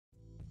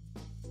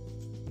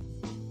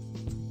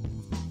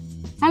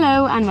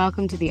Hello and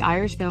welcome to the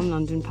Irish Film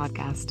London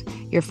podcast,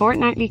 your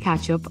fortnightly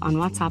catch-up on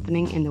what's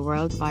happening in the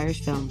world of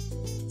Irish film.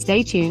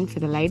 Stay tuned for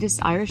the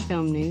latest Irish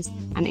film news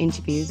and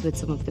interviews with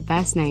some of the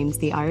best names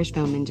the Irish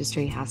film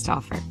industry has to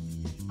offer.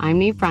 I'm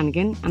Niamh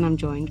Brannigan and I'm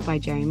joined by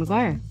Gerry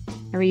Maguire.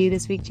 How are you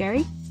this week,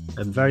 Gerry?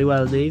 I'm very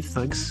well, Niamh,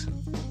 thanks.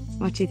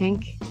 What do you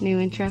think? New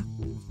intro?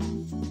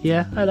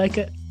 Yeah, I like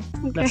it.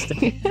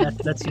 Okay.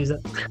 Let's use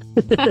it.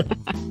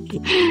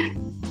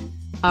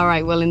 All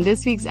right, well, in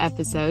this week's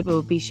episode,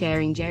 we'll be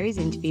sharing Gerry's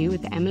interview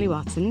with Emily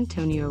Watson,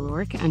 Toni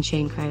O'Rourke and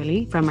Shane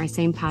Crowley from our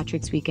St.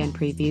 Patrick's weekend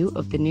preview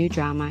of the new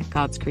drama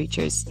God's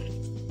Creatures.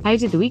 How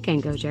did the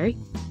weekend go, Gerry?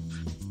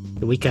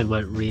 The weekend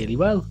went really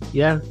well,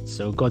 yeah.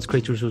 So God's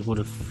Creatures was one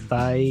of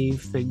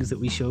 5 things that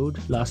we showed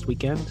last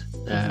weekend.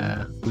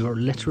 We were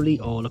literally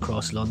all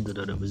across London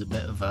and it was a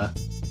bit of a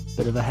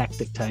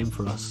hectic time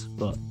for us.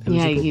 But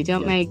you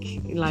don't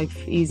make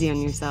life easy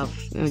on yourself,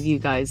 you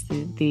guys,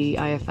 the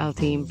IFL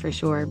team for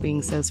sure,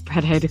 being so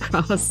spread out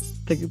across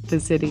the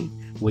city.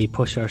 We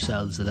push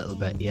ourselves a little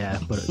bit, yeah,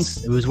 but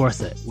it was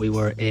worth it. We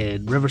were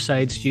in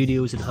Riverside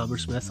Studios in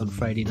Hammersmith on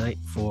Friday night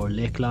for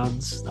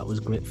Lakelands. That was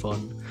great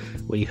fun.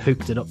 We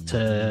hooked it up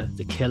to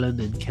the Kiln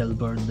in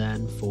Kilburn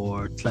then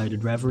for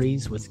Clouded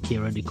Reveries with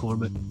Ciara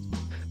McCormick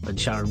and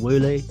Sharon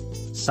Woolley.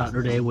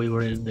 Saturday we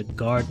were in the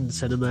Garden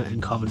Cinema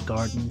in Covent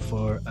Garden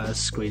for a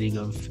screening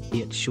of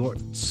 8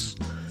 shorts.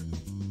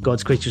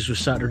 God's Creatures was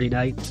Saturday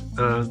night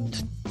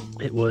and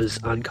it was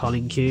Anne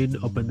Colleen Kuhn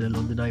up in the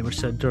London Irish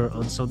Centre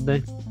on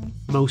Sunday.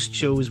 Most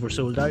shows were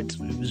sold out.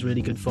 It was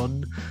really good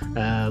fun.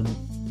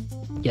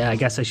 I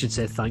guess I should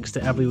say thanks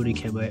to everyone who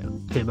came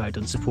out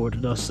and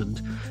supported us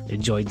and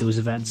enjoyed those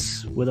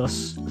events with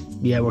us.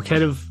 Yeah, we're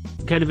kind of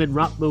in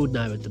rap mode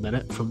now at the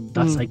minute.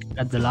 That's like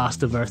at the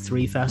last of our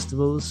 3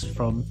 festivals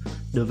from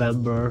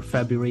November,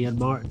 February and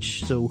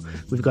March. So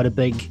we've got a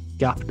big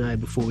gap now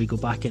before we go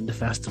back into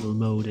festival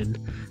mode in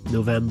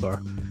November.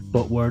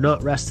 But we're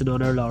not resting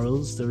on our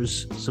laurels.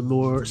 There's some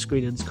more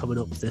screenings coming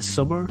up this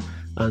summer,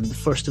 and the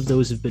first of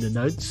those have been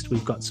announced.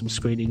 We've got some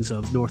screenings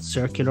of North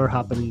Circular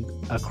happening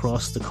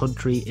across the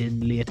country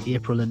in late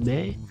April and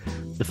May.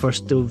 The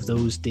first of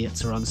those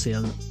dates are on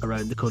sale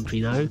around the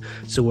country now.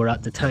 So we're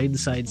at the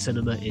Tyneside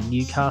Cinema in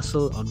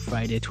Newcastle on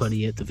Friday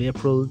 28th of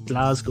April,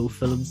 Glasgow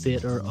Film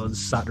Theatre on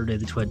Saturday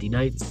the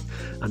 29th,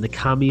 and the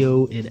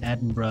Cameo in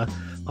Edinburgh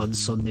on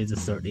Sunday the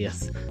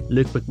 30th.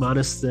 Luke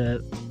McManus,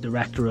 the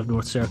director of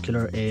North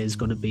Circular, is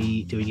going to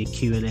be doing a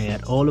Q&A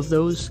at all of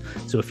those.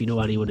 So if you know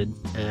anyone in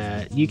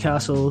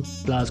Newcastle,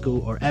 Glasgow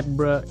or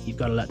Edinburgh, you've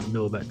got to let them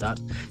know about that.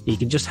 You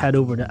can just head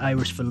over to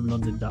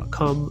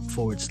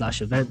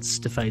irishfilmlondon.com/events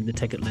to find the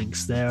ticket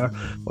links there,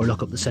 or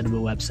look up the cinema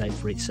website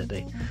for each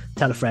city.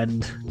 Tell a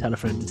friend to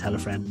tell a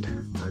friend,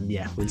 and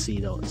yeah, we'll see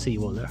you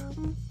all there.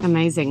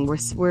 Amazing.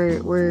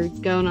 We're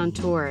going on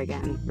tour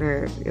again.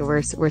 We're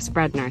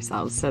spreading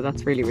ourselves, so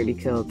that's really, really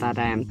cool that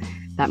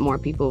more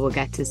people will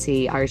get to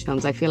see Irish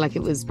films. I feel like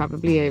it was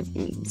probably a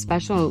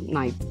special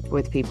night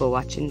with people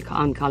watching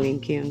on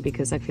Colleen Kuhn,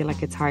 because I feel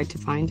like it's hard to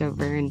find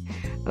over in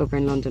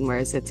London,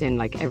 whereas it's in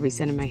like every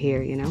cinema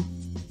here, you know.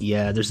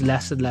 Yeah, there's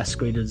less and less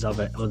screenings of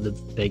it on the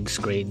big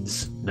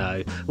screens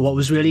now. What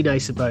was really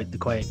nice about The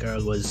Quiet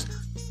Girl was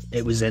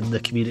it was in the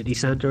community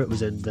centre. It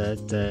was in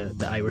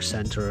the Irish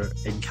Centre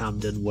in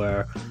Camden,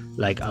 where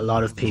like a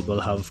lot of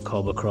people have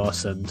come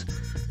across and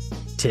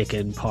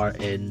taken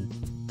part in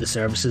the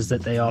services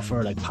that they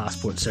offer, like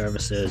passport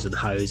services and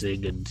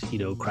housing and, you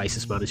know,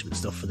 crisis management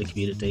stuff for the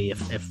community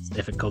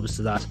if it comes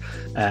to that.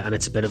 And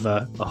it's a bit of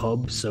a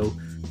hub. So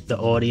the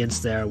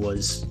audience there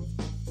was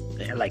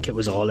like, it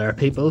was all our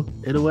people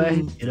in a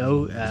way, you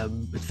know.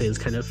 It feels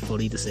kind of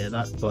funny to say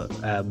that, but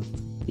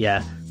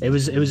yeah, it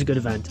was a good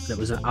event. It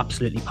was an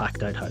absolutely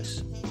packed out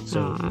house.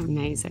 So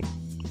amazing.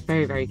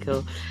 Very, very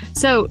cool.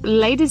 So,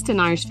 latest in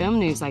Irish film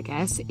news, I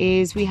guess,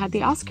 is we had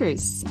the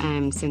Oscars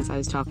since I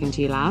was talking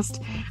to you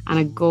last, and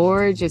a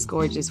gorgeous,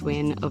 gorgeous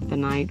win of the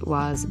night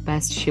was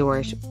Best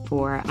Short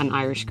for An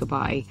Irish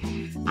Goodbye,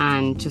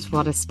 and just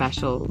what a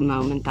special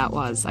moment that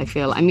was. I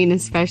feel, I mean,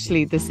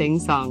 especially the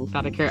sing-song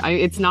that occurred.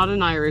 It's not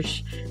an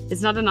Irish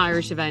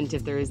event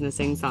if there isn't a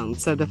sing-song.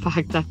 So the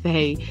fact that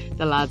the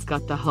lads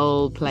got the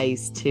whole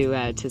place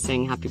to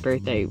sing Happy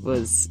Birthday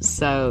was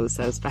so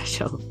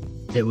special.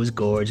 It was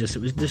gorgeous.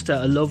 It was just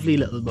a lovely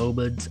little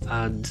moment,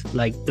 and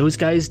like, those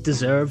guys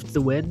deserved the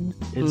win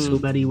in so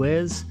many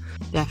ways.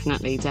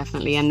 Definitely.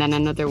 And then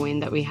another win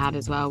that we had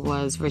as well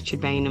was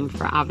Richard Bainham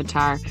for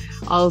Avatar.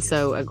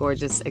 Also a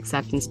gorgeous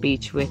acceptance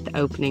speech with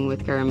opening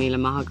with Garamila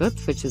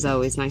Mahagut, which is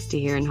always nice to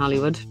hear in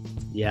Hollywood.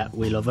 Yeah,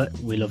 we love it.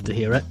 We love to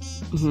hear it.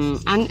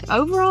 And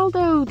overall,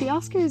 though, the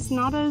Oscars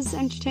not as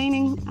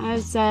entertaining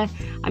as, no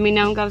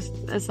one got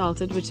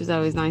assaulted, which is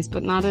always nice,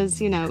 but not as,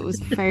 you know, it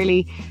was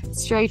fairly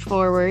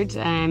straightforward.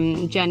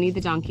 Jenny the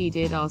donkey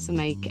did also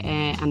make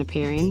an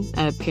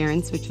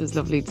appearance, which was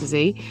lovely to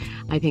see.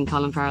 I think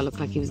Colin Farrell looked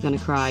like he was going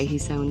to cry.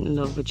 He's so in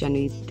love with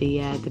Jenny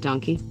the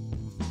donkey.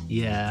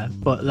 Yeah,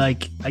 but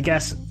like, I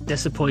guess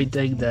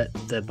disappointing that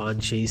the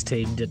Banshees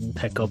team didn't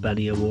pick up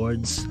any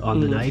awards on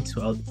the night,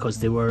 well, because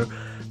they were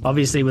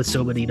obviously, with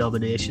so many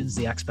nominations,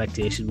 the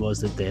expectation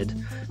was that they'd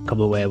come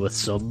away with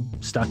some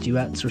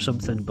statuettes or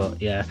something.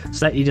 But yeah,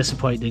 slightly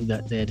disappointing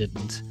that they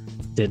didn't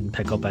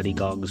pick up any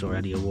gongs or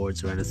any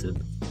awards or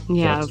anything.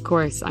 Yeah, But of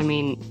course. I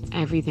mean,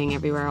 everything,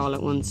 everywhere, all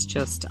at once,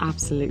 just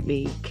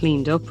absolutely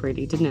cleaned up,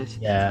 really, didn't it?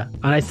 yeah,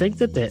 and I think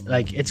that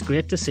it's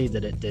great to see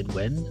that it did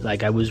win.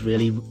 Like, I was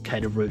really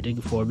kind of rooting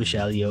for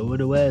Michelle Yeoh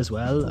in a way as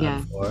well,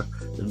 Yeah.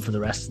 and for the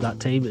rest of that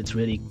team. It's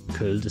really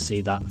cool to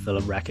see that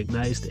film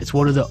recognised. It's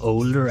one of the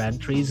older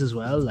entries as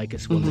well. Like,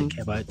 it's one that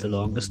came out the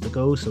longest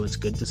ago, so it's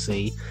good to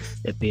see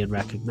it being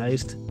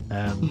recognised.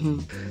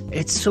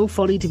 It's so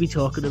funny to be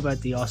talking about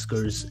the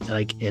Oscars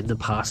like in the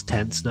past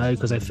tense now,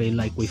 because I feel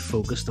like we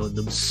focused on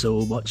them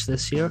so much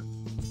this year,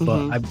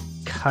 but I'm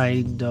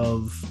kind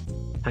of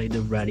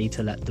ready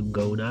to let them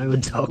go now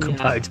and talk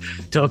about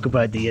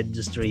the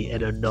industry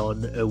in a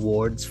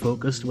non-awards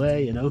focused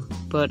way, you know.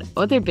 But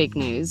other big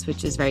news,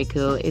 which is very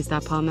cool, is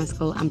that Paul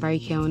Mescal and Barry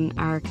Keoghan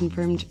are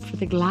confirmed for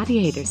the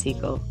Gladiator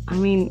sequel. I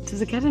mean,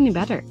 does it get any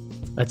better?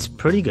 That's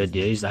pretty good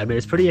news. I mean,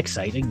 it's pretty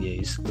exciting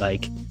news.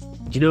 Like,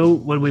 do you know,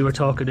 when we were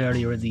talking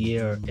earlier in the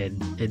year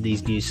in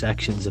these news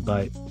sections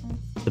about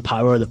the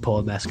power that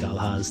Paul Mescal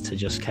has to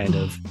just kind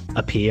of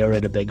appear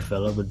in a big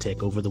film and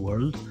take over the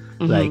world,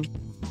 like,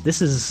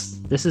 this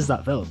is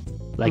that film.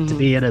 Like, to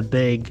be in a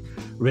big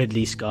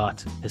Ridley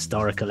Scott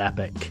historical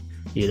epic,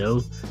 you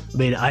know. I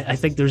mean, I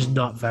think there's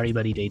not very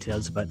many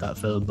details about that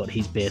film, but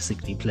he's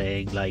basically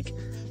playing like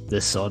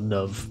the son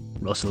of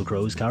Russell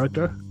Crowe's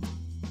character.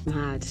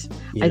 Mad.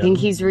 You I know? think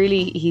he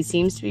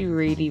seems to be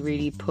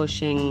really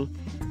pushing,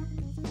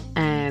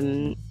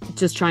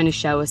 just trying to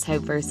show us how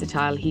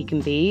versatile he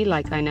can be.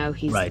 Like, I know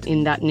he's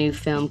in that new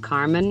film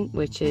Carmen,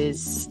 which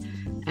is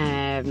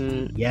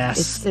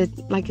yes, it's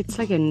like a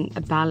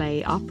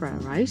ballet opera,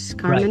 right?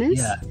 Carmen is.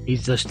 Yeah,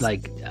 he's just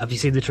like, have you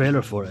seen the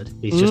trailer for it?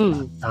 He's just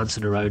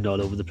dancing around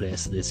all over the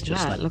place, and it's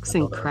just it looks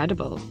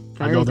incredible.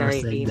 Very another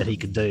thing that he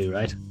can do,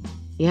 right?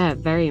 Yeah,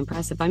 very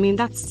impressive. I mean,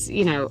 that's,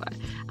 you know,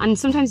 and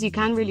sometimes you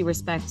can really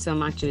respect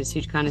some actors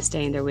who kind of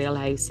stay in their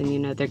wheelhouse and, you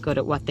know, they're good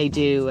at what they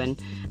do and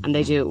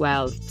they do it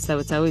well. So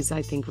it's always,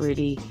 I think,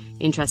 really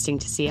interesting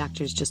to see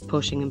actors just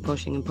pushing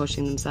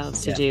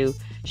themselves to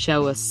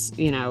show us,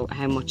 you know,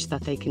 how much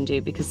that they can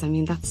do, because I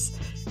mean, that's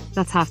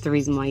half the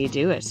reason why you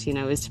do it, you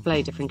know, is to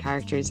play different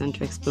characters and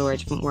to explore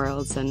different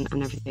worlds and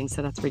everything.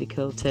 So that's really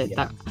cool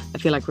that I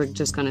feel like we're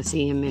just going to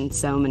see him in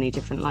so many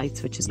different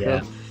lights, which is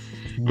cool.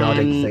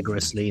 Nodding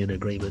vigorously in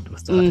agreement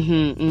with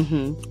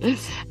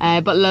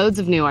that. But loads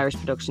of new Irish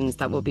productions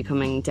that will be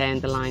coming down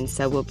the line,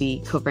 so we'll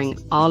be covering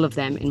all of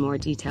them in more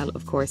detail,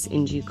 of course,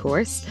 in due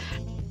course.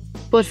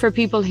 But for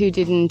people who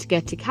didn't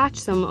get to catch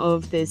some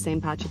of the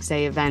St. Patrick's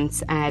Day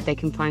events, they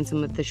can find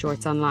some of the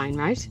shorts online,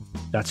 right?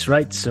 That's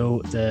right.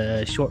 So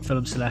the short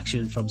film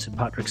selection from St.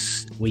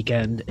 Patrick's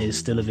weekend is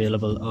still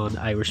available on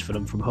Irish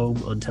Film From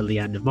Home until the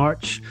end of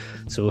March.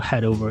 So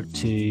head over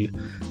to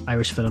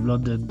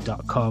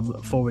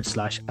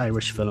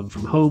irishfilmlondon.com/Irish Film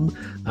From Home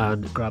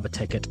and grab a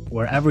ticket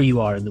wherever you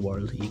are in the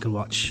world. You can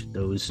watch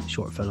those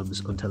short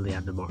films until the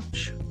end of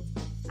March.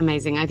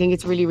 Amazing. I think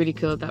it's really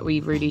cool that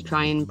we really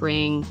try and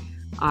bring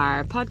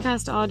our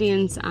podcast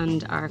audience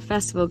and our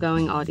festival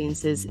going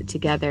audiences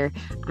together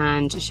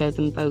and show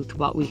them both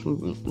what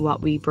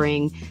we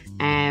bring.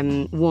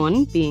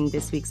 One being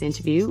this week's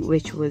interview,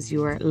 which was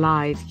your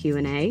live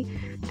Q&A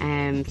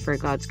for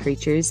God's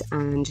Creatures,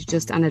 and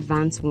just an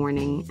advance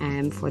warning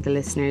for the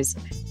listeners,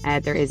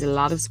 there is a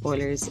lot of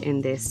spoilers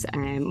in this,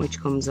 which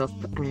comes up,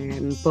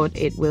 but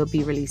it will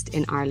be released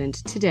in Ireland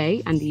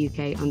today and the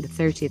UK on the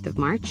 30th of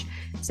March.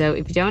 So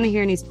if you don't want to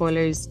hear any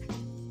spoilers,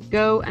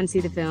 go and see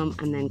the film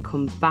and then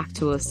come back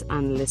to us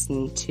and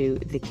listen to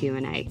the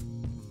Q&A.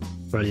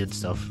 Brilliant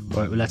stuff. All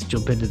right, well, let's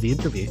jump into the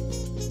interview.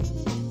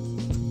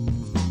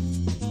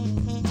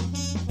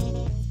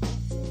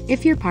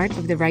 If you're part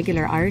of the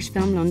regular Irish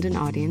Film London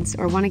audience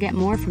or want to get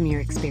more from your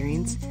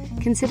experience,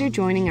 consider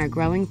joining our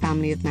growing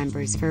family of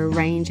members for a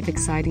range of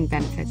exciting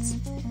benefits.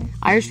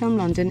 Irish Film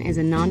London is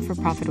a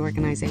non-for-profit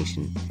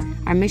organisation.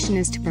 Our mission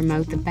is to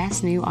promote the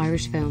best new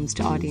Irish films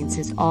to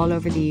audiences all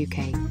over the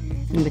UK,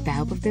 and with the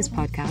help of this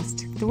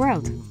podcast, the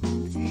world.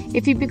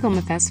 If you become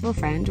a festival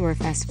friend or a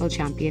festival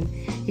champion,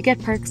 you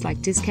get perks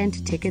like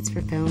discounted tickets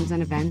for films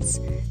and events,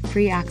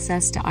 free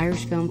access to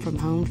Irish Film From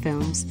Home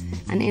films,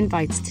 and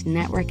invites to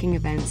networking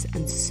events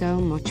and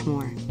so much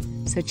more.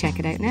 So check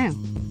it out now.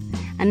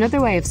 Another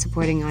way of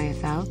supporting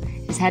IFL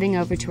is heading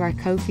over to our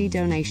Ko-fi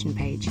donation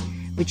page,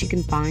 which you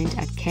can find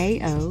at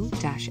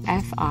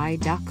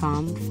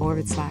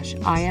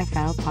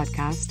ko-fi.com/IFL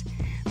podcast,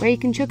 where you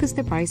can chuck us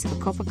the price of a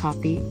cup of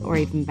coffee, or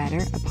even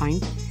better, a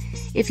pint.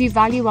 If you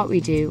value what we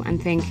do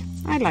and think,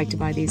 I'd like to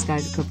buy these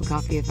guys a cup of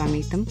coffee if I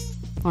meet them,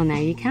 well, now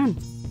you can.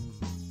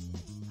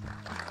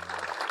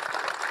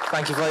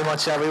 Thank you very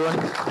much, everyone.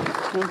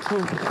 Thank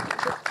you.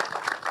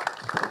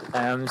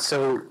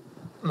 So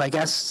my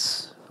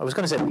guests I was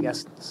going to say the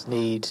guests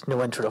need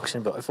no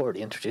introduction, but I've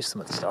already introduced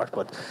them at the start.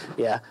 But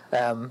yeah,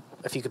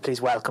 if you could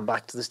please welcome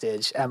back to the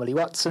stage Emily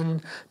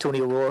Watson, Toni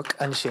O'Rourke,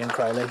 and Shane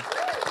Crowley.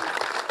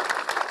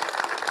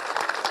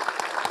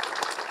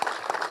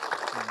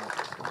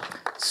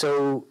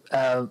 So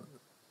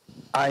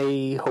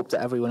I hope that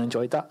everyone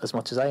enjoyed that as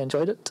much as I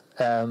enjoyed it.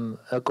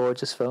 A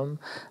gorgeous film.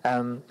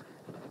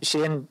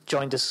 Shane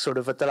joined us sort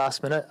of at the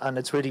last minute, and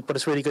it's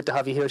really good to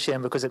have you here,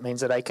 Shane, because it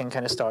means that I can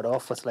kind of start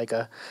off with like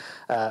a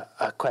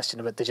question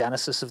about the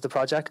genesis of the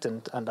project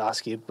and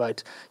ask you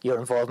about your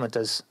involvement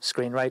as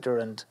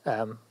screenwriter and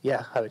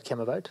how it came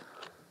about.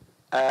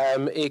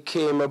 It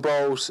came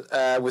about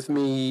with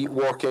me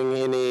working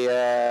in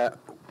a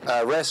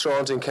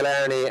restaurant in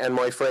Killarney, and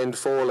my friend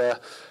Fola,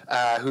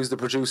 who's the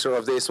producer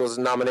of this, was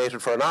nominated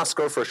for an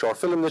Oscar for a short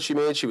film that she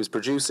made. She was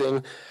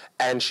producing,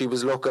 and she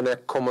was looking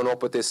at coming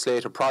up with this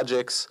slate of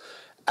projects,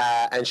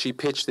 and she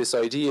pitched this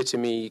idea to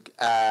me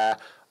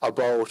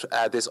about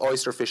this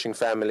oyster fishing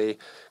family,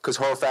 because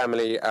her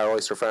family are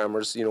oyster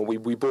farmers. You know,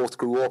 we both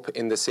grew up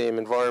in the same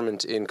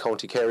environment in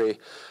County Kerry,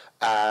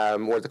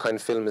 where the kind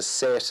of film is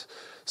set.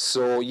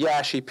 So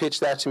yeah, she pitched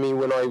that to me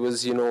when I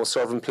was,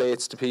 serving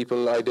plates to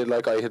people. I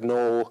had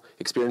no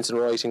experience in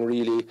writing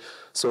really,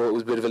 so it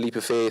was a bit of a leap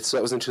of faith. So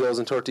that was in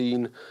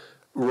 2013.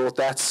 Wrote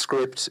that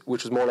script,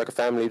 which was more like a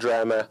family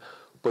drama.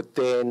 But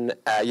then,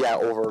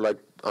 over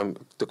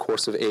the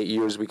course of 8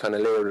 years, we kind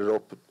of layered it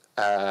up,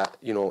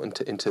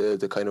 into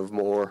the kind of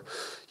more,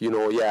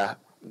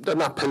 the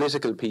not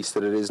political piece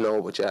that it is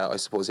now. But I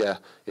suppose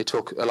it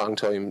took a long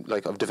time,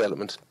 of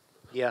development.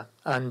 Yeah,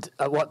 and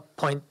at what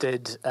point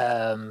did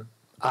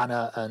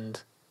Anna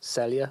and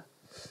Celia?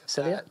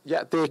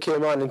 They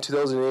came on in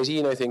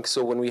 2018, I think.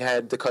 So when we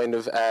had the kind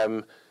of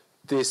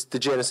the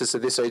genesis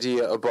of this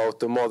idea about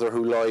the mother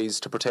who lies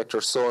to protect her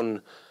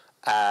son,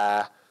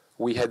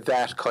 we had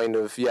that kind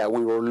of we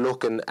were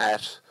looking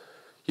at,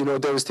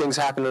 there was things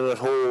happening at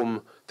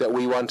home that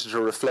we wanted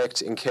to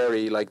reflect in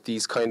Kerry, like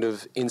these kind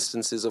of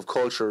instances of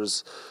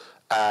cultures,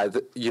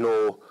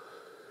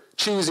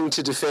 choosing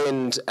to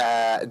defend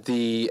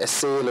the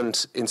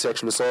assailant in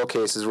sexual assault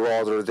cases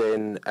rather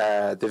than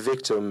the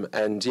victim,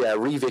 and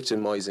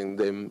re-victimizing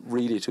them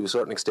really to a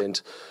certain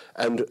extent.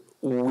 And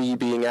we,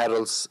 being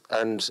adults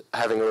and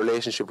having a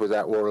relationship with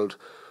that world,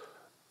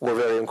 were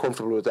very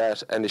uncomfortable with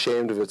that and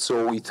ashamed of it.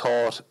 So we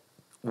thought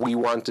we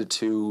wanted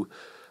to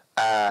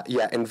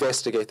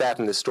investigate that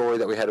in the story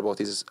that we had about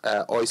these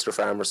oyster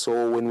farmers.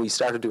 So when we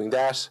started doing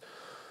that,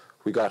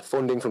 we got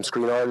funding from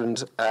Screen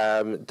Ireland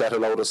that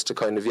allowed us to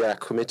kind of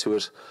commit to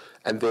it.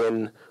 And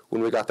then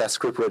when we got that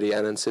script ready,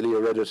 Anna and Celia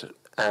read it,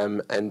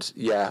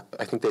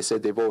 I think they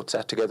said they both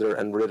sat together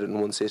and read it in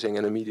one sitting,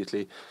 and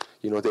immediately,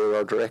 they were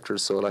our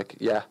directors. So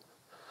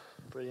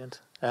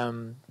Brilliant.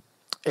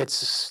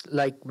 It's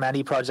like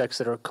many projects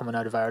that are coming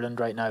out of Ireland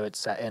right now. It's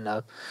set in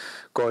a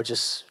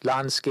gorgeous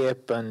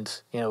landscape,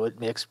 and it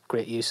makes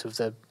great use of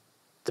the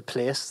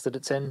place that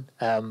it's in.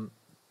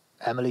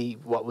 Emily,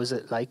 what was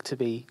it like to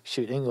be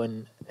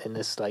shooting in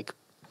this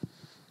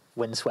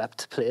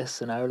windswept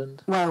place in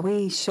Ireland? Well,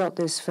 we shot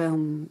this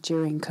film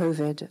during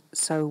COVID,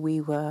 so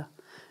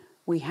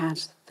we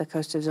had the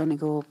coast of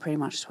Donegal pretty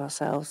much to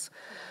ourselves,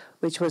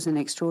 which was an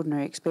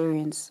extraordinary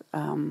experience.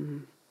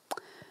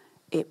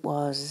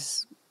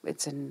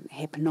 It's an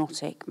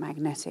hypnotic,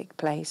 magnetic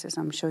place, as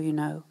I'm sure you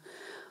know,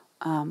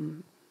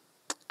 and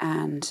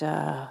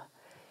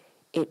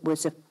it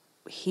was a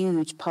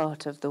huge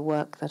part of the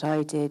work that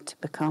I did to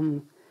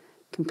become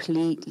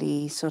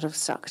completely sort of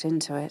sucked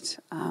into it.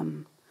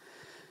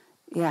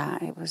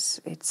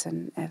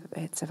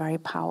 It's a very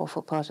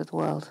powerful part of the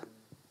world.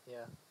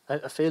 Yeah,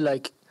 I feel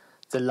like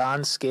the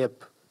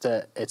landscape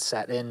that it's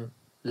set in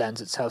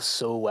lends itself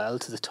so well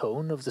to the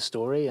tone of the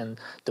story, and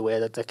the way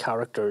that the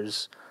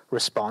characters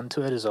respond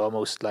to it is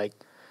almost like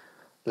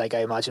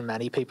I imagine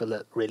many people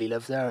that really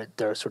live there,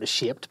 they're sort of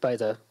shaped by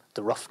the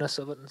roughness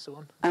of it and so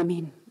on. I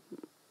mean,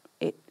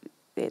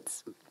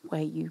 it's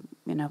where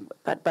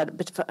but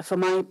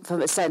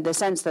the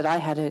sense that I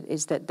had it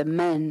is that the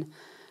men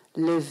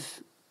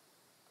live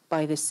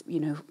by this,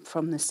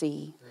 from the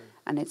sea,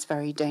 and it's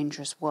very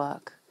dangerous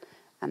work,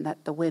 and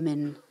that the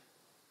women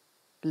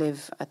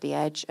live at the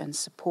edge and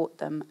support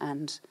them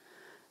and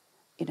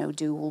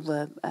do all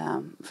the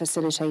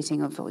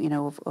facilitating of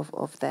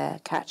their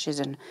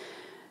catches and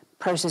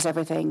process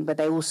everything, but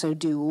they also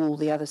do all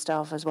the other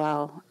stuff as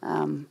well,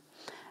 and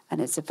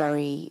it's a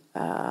very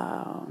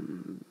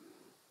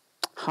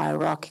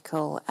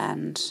hierarchical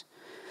and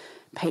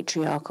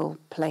patriarchal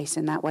place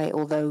in that way.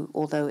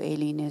 Although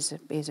Aileen is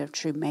a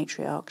true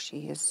matriarch,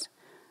 she is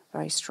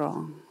very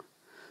strong.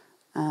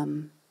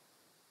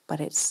 But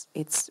it's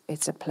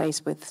a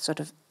place with sort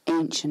of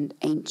ancient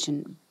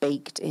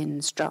baked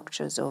in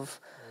structures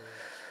of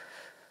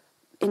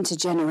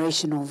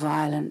intergenerational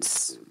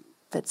violence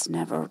that's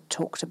never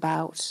talked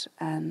about,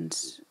 and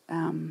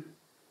and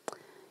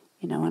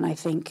I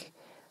think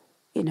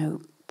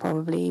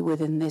probably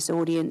within this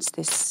audience,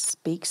 this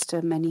speaks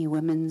to many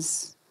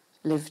women's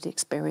lived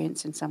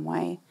experience in some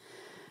way.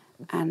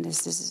 And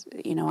this is,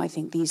 you know, I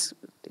think these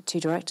two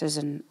directors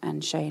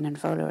and Shane and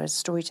Fola as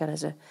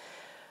storytellers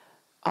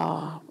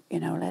are, you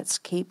know, let's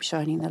keep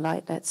shining the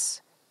light.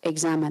 Let's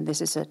examine.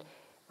 This is a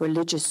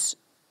religious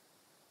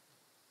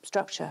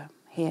structure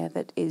here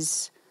that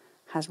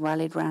has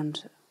rallied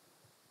round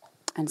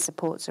and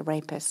supports a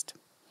rapist.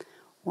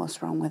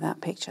 What's wrong with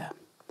that picture?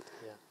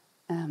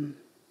 Yeah.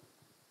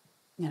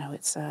 You know,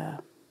 it's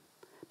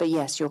but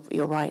yes,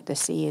 you're right. The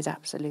sea is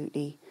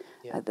absolutely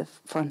at the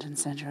front and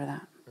centre of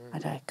that.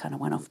 I kind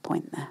of went off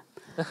point there.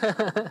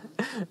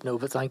 No,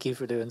 but thank you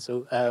for doing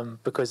so.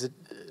 Because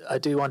I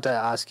do want to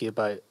ask you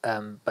about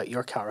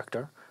your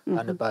character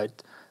and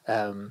about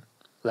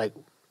like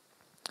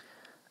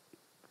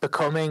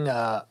becoming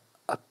a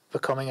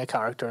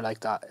character like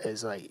that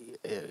is like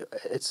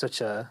it's such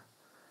a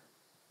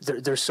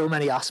there's so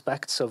many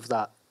aspects of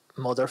that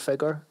mother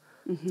figure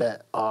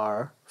that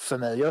are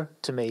familiar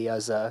to me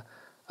as a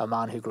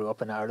man who grew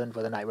up in Ireland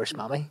with an Irish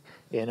mammy,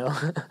 you know.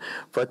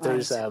 But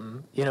there's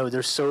you know,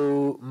 there's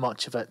so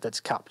much of it that's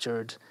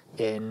captured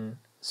in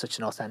such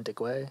an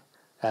authentic way.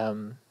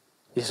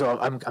 So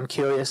I'm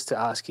curious to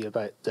ask you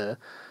about the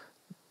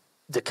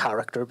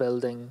character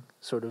building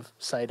sort of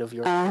side of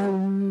your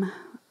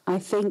I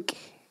think,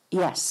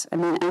 yes. I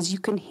mean, as you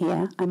can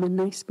hear, I'm a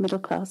nice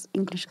middle-class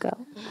English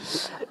girl.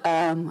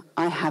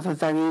 I have a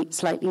very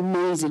slightly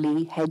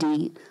nasally,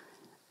 heady,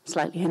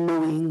 slightly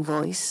annoying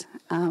voice.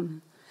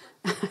 And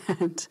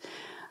it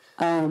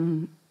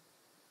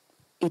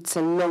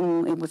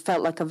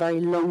felt like a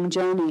very long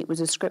journey. It was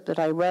a script that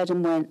I read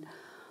and went,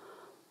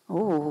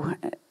 oh,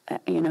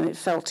 you know, it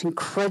felt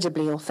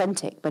incredibly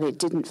authentic, but it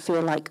didn't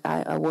feel like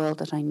a world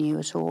that I knew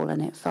at all,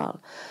 and it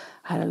felt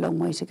I had a long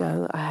way to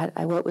go.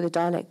 I worked with a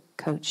dialect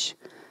coach,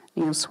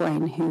 Neil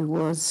Swain, who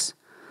was,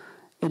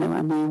 you know,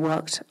 and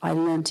I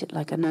learnt it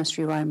like a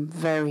nursery rhyme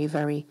very,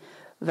 very,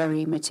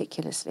 very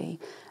meticulously,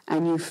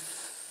 and you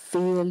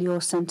feel your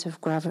centre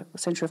of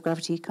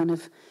gravity kind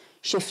of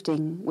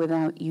shifting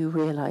without you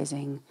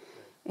realising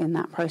in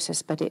that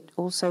process. But it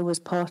also was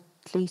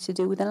partly to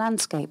do with the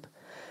landscape,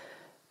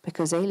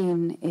 because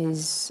Aileen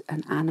is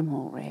an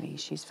animal, really.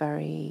 She's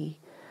very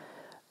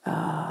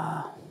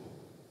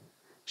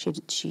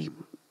she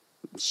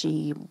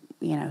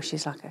you know,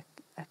 she's like a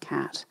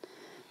cat,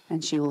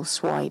 and she will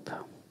swipe.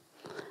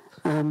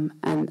 And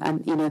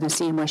you know, the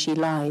scene where she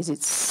lies,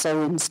 it's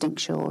so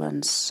instinctual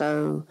and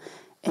so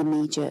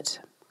immediate.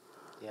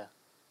 Yeah,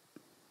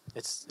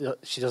 it's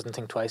she doesn't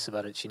think twice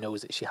about it. She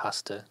knows that she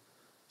has to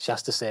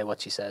say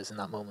what she says in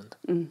that moment.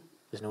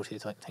 There's no two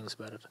things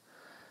about it.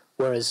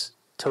 Whereas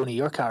Toni,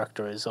 your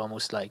character is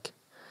almost like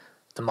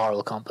the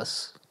moral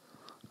compass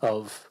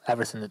of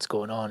everything that's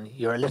going on.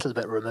 You're a little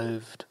bit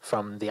removed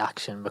from the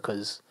action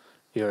because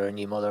you're a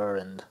new mother,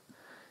 and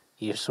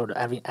you're sort of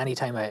any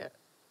time I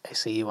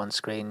see you on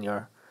screen,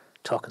 you're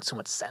talking so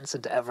much sense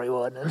into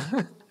everyone.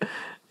 And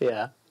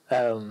yeah.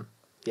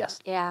 Yes.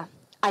 Yeah.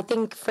 I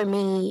think for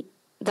me,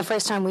 the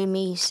first time we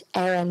meet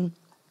Erin,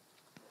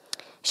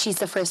 she's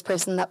the first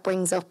person that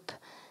brings up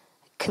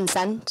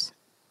consent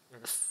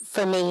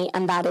for me,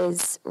 and that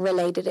is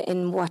related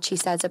in what she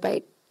says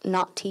about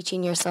not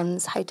teaching your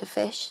sons how to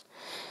fish.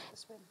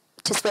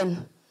 To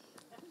swim.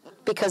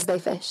 Because they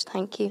fish,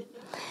 thank you.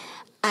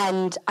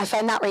 And I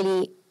found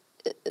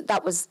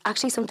that was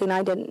actually something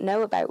I didn't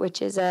know about,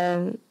 which is,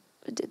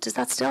 does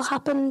that still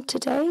happen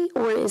today?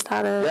 Or is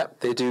that Yeah,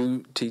 they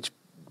do teach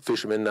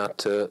fishermen not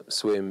to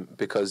swim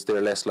because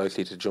they're less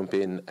likely to jump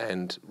in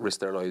and risk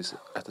their lives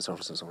at the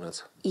surface of someone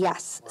else.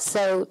 Yes,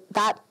 so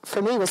that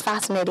for me was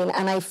fascinating,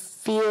 and I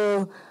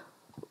feel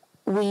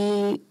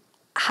we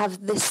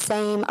have the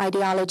same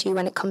ideology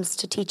when it comes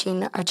to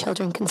teaching our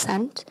children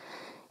consent,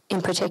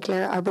 in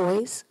particular our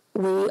boys.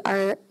 We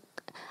are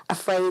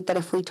afraid that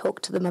if we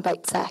talk to them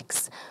about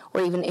sex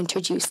or even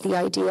introduce the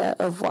idea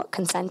of what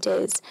consent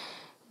is,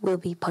 we'll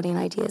be putting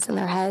ideas in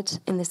their head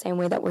in the same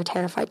way that we're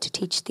terrified to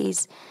teach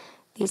these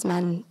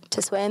men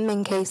to swim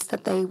in case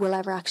that they will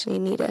ever actually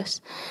need it.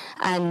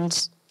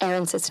 And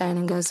Erin sits down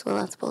and goes, well,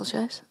 that's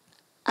bullshit.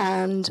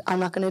 And I'm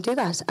not going to do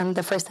that. And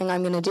the first thing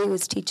I'm going to do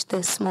is teach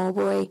this small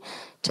boy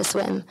to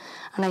swim.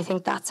 And I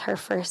think that's her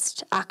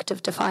first act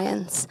of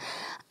defiance.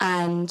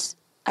 And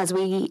as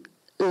we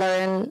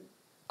learn,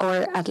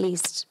 or at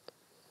least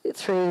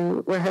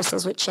through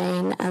rehearsals with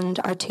Shane and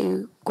our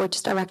two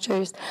gorgeous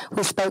directors,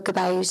 we spoke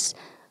about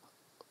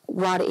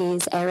what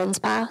is Erin's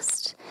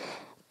past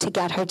to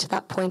get her to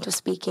that point of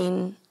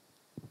speaking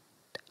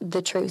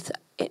the truth.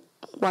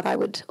 What I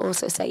would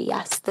also say,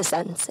 yes, the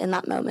sense in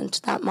that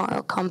moment, that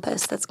moral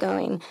compass that's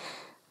going,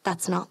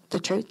 that's not the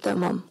truth though,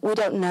 Mum. We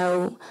don't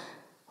know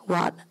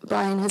what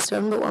Brian has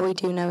done, but what we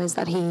do know is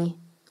that he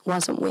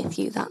wasn't with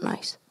you that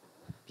night.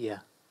 Yeah.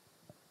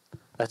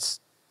 That's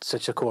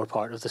such a core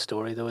part of the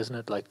story though, isn't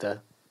it? Like the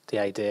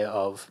idea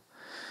of,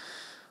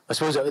 I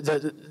suppose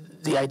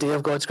the idea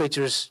of God's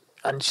creatures,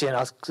 and Shane,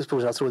 I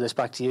suppose I'll throw this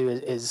back to you,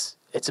 is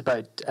it's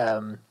about,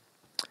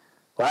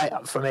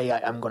 for me,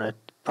 I'm going to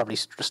probably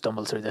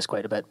stumble through this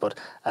quite a bit, but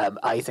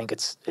I think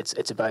it's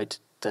about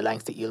the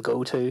length that you'll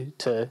go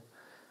to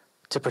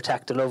to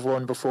protect a loved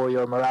one before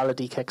your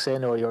morality kicks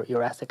in or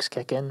your ethics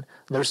kick in. And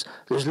there's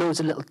loads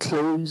of little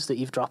clues that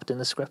you've dropped in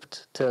the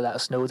script to let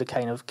us know the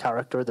kind of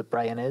character that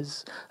Brian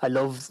is. I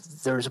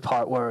love there's a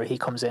part where he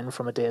comes in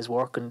from a day's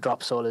work and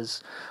drops all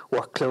his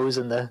work clothes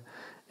in the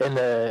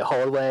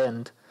hallway,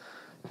 and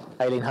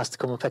Eileen has to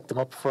come and pick them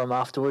up for him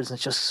afterwards, and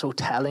it's just so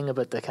telling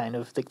about the kind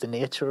of the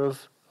nature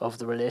of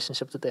the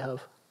relationship that they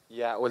have.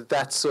 Yeah, well,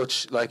 that's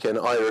such like an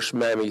Irish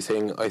mammy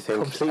thing, I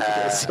think. Completely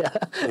is, yeah.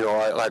 You know,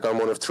 I'm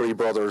one of 3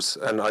 brothers,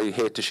 and I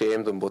hate to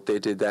shame them, but they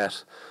did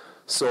that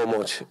so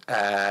much.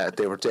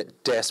 They were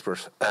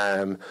desperate.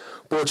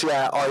 But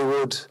yeah,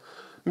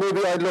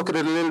 I'd look at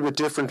it a little bit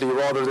differently,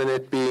 rather than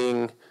it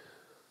being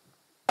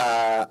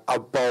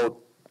about,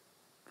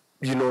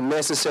 you know,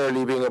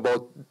 necessarily being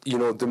about, you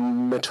know, the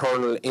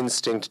maternal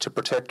instinct to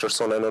protect her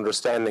son, and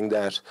understanding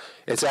that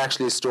it's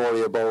actually a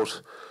story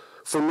about,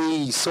 for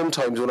me,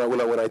 sometimes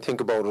when I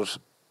think about it,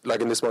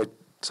 like, and this might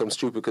sound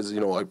stupid because, you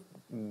know,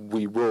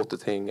 we wrote the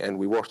thing and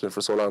we worked on it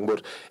for so long,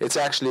 but it's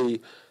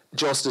actually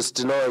justice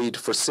denied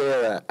for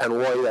Sarah and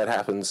why that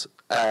happens.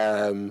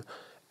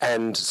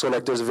 And so,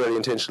 like, there's a very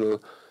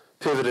intentional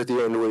pivot at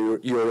the end where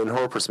you're in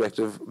her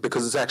perspective,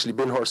 because it's actually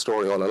been her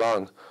story all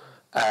along.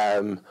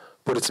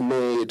 But it's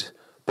made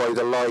by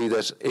the lie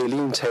that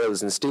Aileen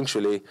tells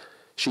instinctually.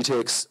 She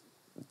takes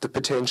the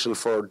potential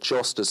for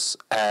justice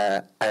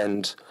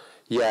and...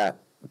 Yeah,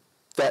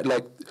 that,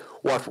 like,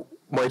 what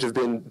might have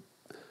been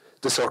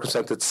the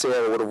circumstance that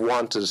Sarah would have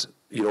wanted,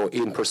 you know,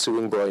 in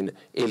pursuing Brian,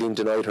 Aileen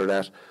denied her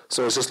that.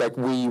 So it's just like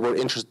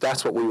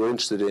that's what we were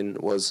interested in,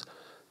 was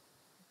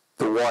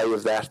the why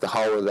of that, the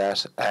how of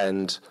that,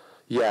 and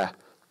yeah,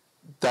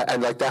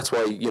 and like that's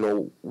why, you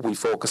know, we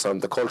focus on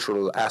the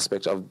cultural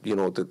aspect of, you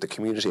know, the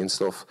community and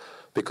stuff,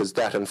 because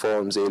that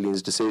informs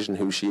Aileen's decision,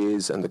 who she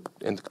is, and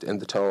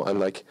the town,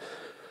 and like,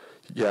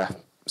 yeah.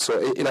 So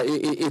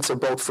it's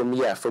about, for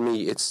me,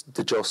 it's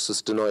the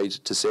justice denied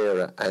to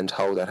Sarah and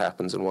how that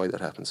happens and why that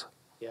happens.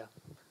 Yeah.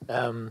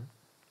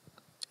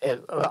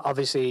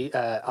 Obviously,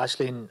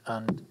 Aisling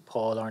and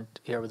Paul aren't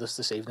here with us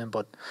this evening,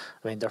 but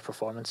I mean, their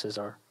performances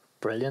are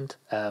brilliant.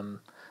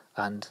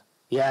 And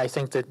yeah, I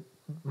think that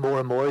more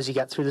and more as you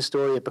get through the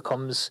story, it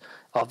becomes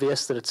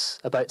obvious that it's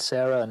about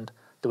Sarah, and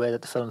the way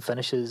that the film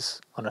finishes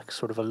on a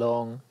sort of a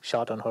long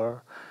shot on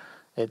her,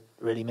 it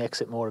really makes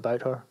it more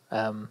about her.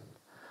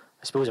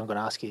 I suppose I'm going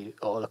to ask you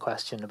all a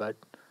question about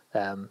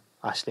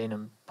Aisling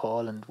and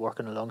Paul and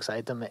working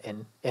alongside them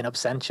in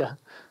absentia.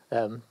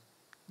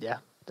 Yeah,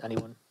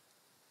 anyone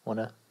want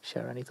to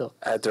share any thoughts?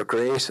 They're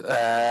great.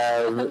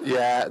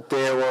 Yeah,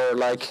 they were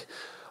like...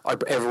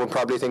 everyone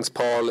probably thinks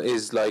Paul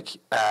is like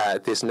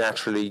this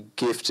naturally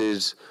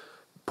gifted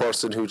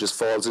person who just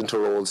falls into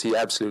roles. He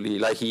absolutely...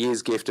 Like, he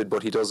is gifted,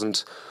 but he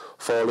doesn't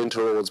fall into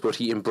roles. But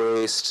he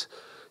embraced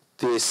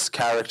this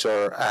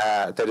character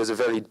that is a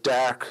very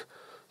dark,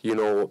 you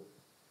know,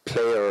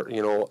 player,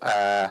 you know,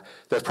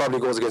 that probably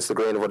goes against the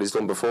grain of what he's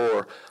done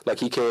before. Like,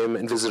 he came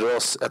and visited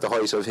us at the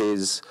height of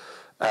his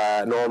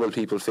Normal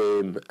People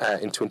fame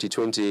in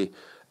 2020,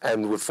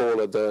 and with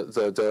Fola,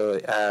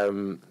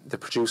 the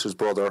producer's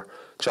brother,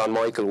 John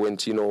Michael,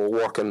 went, you know,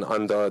 working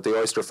on the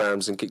oyster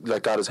farms and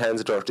like got his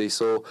hands dirty.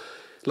 So,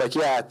 like,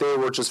 yeah, they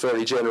were just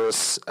very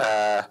generous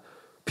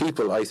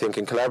people, I think,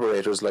 and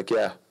collaborators. Like,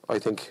 yeah, I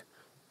think,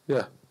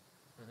 yeah.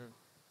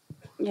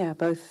 Mm-hmm. Yeah,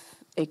 both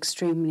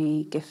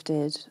extremely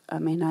gifted. I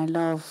mean, I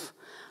love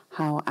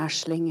how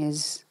Aisling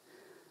is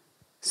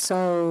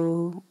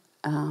so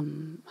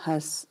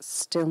has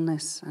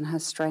stillness and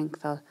has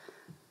strength. I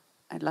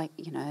like,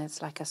 you know,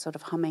 it's like a sort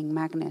of humming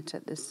magnet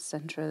at the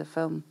centre of the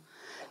film.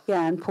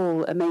 Yeah, and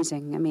Paul,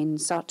 amazing. I mean,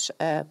 such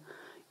a,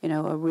 you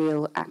know, a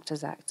real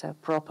actor's actor,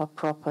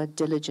 proper,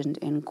 diligent,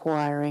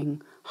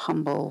 inquiring,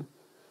 humble,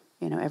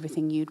 you know,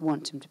 everything you'd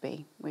want him to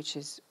be, which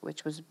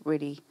was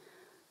really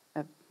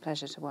a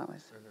pleasure to work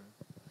with. Mm-hmm.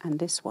 And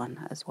this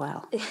one as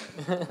well.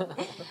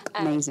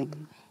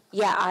 Amazing.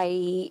 Yeah,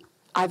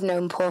 I've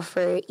known Paul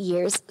for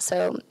years,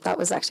 so that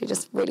was actually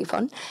just really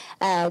fun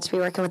to be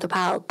working with a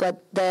pal.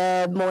 But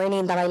the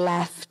morning that I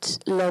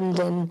left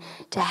London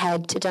to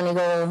head to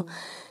Donegal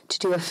to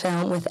do a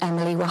film with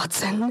Emily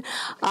Watson,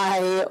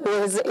 I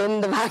was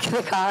in the back of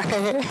the car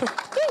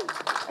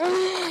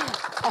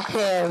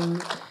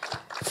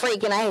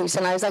freaking out,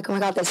 and I was like, oh my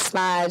God, this is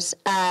mad.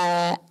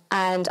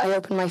 And I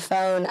opened my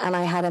phone and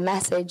I had a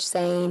message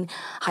saying,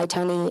 hi,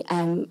 Toni,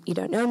 you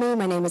don't know me.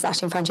 My name is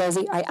Aisling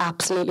Franciosi. I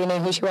absolutely knew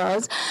who she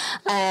was.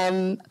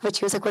 But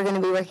she was like, we're going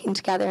to be working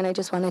together. And I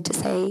just wanted to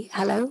say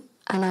hello.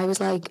 And I was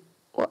like,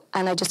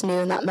 and I just knew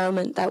in that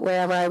moment that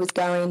wherever I was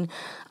going,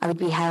 I would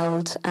be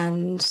held.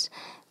 And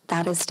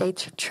that has stayed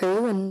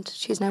true. And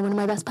she's now one of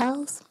my best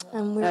pals.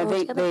 And we're all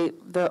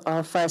together.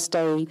 Our first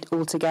day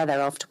all together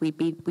after we'd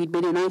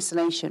been in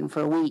isolation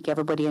for a week,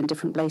 everybody in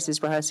different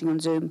places rehearsing on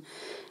Zoom.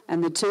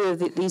 And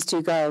these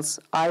two girls,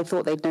 I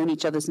thought they'd known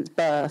each other since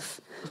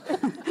birth.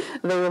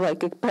 They were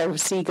like a pair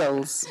of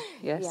seagulls.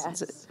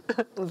 Yes.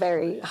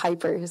 Very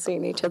hyper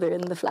seeing each other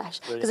in the flesh.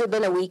 Because it'd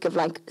been a week of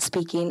like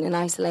speaking in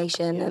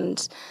isolation,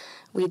 and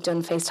we'd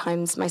done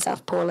FaceTimes,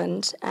 myself, Paul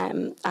and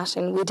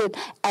Ashton. We did.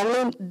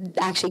 Emily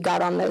actually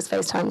got on those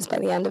FaceTimes by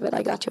the end of it.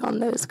 I got you on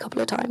those a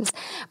couple of times.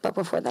 But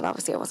before that,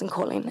 obviously, I wasn't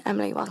calling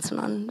Emily Watson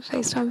on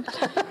FaceTime.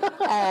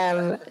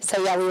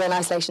 So, yeah, we were in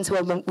isolation.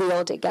 So when we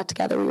all did get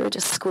together, we were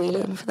just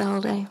squealing for the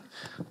whole day.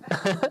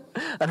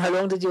 And how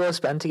long did you all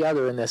spend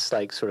together in this,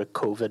 like, sort of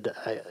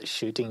COVID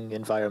shooting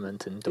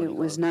environment? In It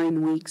was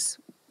 9 weeks.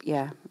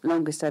 Yeah,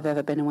 longest I've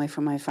ever been away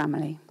from my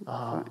family.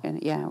 Oh.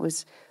 Yeah, it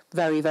was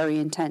very, very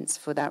intense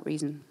for that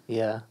reason.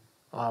 Yeah.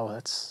 Wow,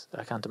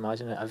 I can't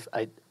imagine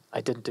it.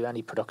 I didn't do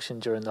any production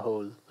during the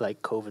whole,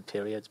 like, COVID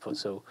period, but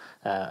so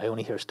I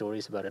only hear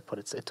stories about it, but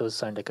it does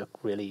sound like a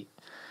really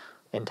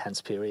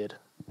intense period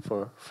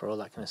for all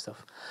that kind of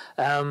stuff.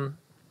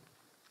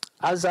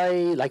 As I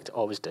like to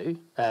always do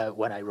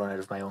when I run out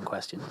of my own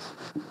questions,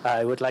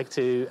 I would like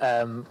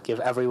to give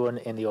everyone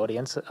in the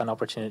audience an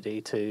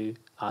opportunity to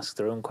ask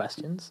their own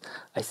questions.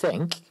 I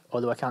think,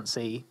 although I can't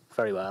see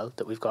very well,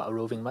 that we've got a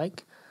roving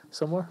mic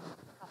somewhere.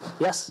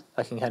 Yes,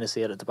 I can kind of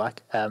see it at the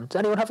back. Does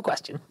anyone have a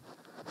question?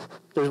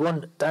 There's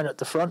one down at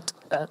the front.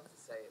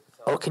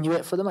 Oh, can you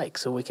wait for the mic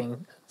so we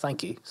can...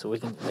 Thank you, so we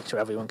can make sure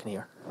everyone can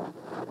hear.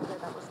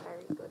 That was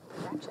very good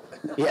projection.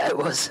 Yeah, it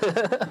was.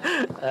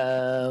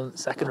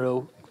 Second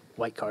row,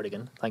 white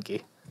cardigan. Thank you.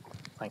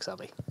 Thanks,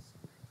 Abby.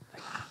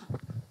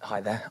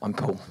 Hi there, I'm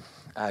Paul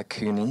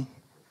Cooney.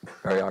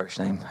 Very Irish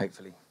name,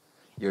 hopefully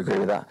you agree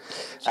with that.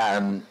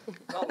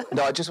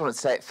 No, I just wanted to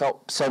say it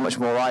felt so much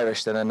more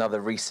Irish than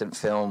another recent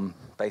film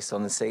based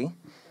on the sea.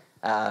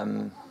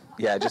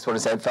 Yeah, I just wanted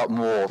to say it felt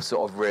more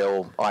sort of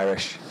real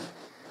Irish.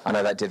 I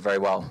know that did very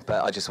well,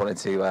 but I just wanted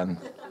to,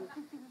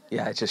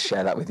 just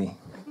share that with you.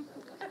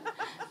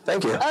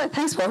 Thank you. Oh,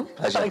 thanks, Paul.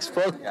 Pleasure. Thanks,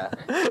 Paul. Yeah.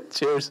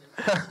 Cheers.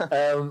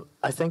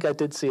 I think I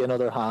did see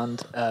another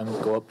hand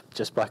go up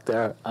just back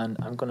there, and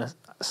I'm going to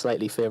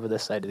slightly favour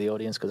this side of the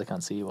audience because I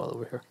can't see you all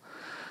over here.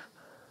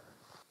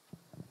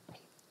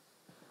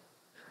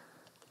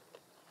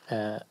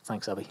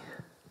 Thanks, Abby.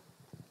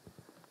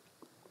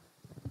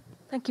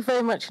 Thank you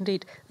very much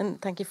indeed,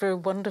 and thank you for a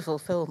wonderful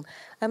film.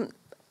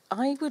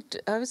 I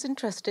was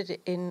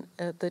interested in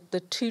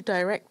the two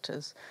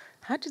directors.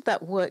 How did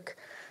that work?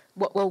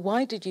 Well,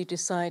 why did you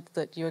decide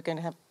that you were going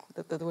to have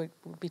that there would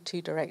be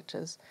two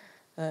directors,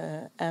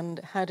 and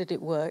how did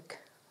it work,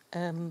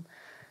 and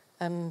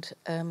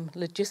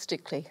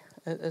logistically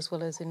as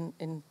well as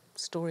in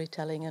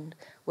storytelling and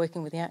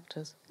working with the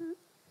actors?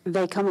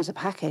 They come as a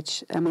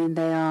package. I mean,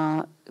 they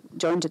are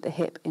joined at the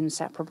hip,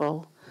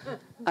 inseparable.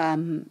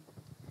 And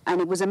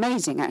it was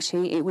amazing,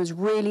 actually. It was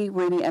really,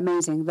 really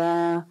amazing.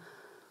 They're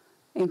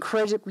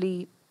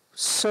incredibly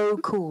so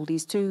cool,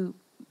 these two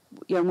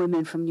young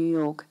women from New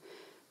York.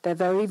 They're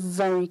very,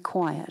 very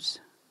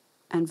quiet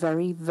and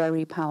very,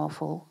 very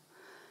powerful.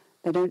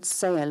 They don't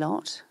say a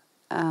lot.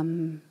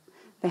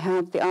 They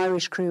had the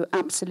Irish crew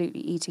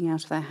absolutely eating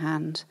out of their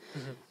hand.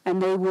 Mm-hmm.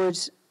 And they would...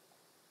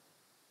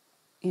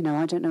 You know,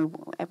 I don't know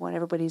what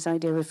everybody's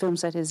idea of a film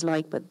set is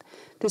like, but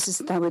this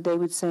is how they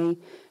would say,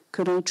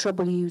 "Could I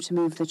trouble you to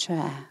move the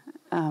chair?"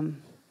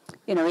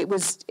 You know, it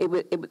was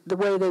the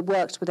way they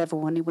worked with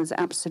everyone. It was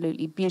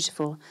absolutely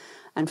beautiful,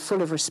 and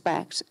full of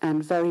respect,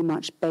 and very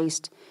much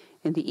based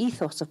in the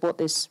ethos of what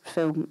this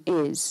film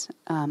is.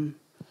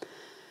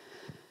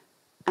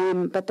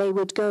 But they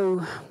would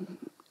go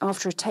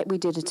after a take. We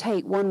did a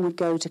take. One would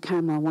go to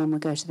camera, one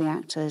would go to the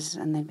actors,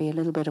 and there'd be a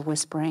little bit of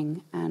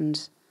whispering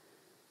and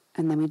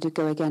then we did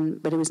go again,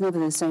 but it was never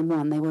the same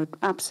one. They were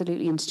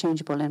absolutely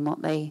interchangeable in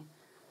what they...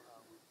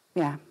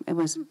 Yeah, it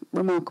was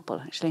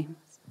remarkable, actually.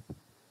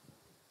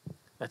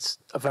 That's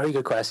a very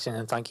good question,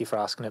 and thank you for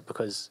asking it,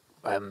 because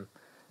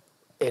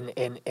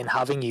in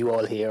having you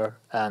all here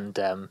and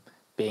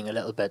being a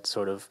little bit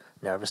sort of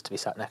nervous to be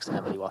sat next to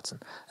Emily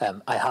Watson,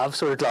 I have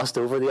sort of glossed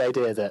over the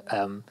idea that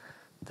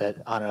that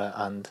Anna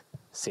and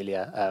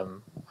Celia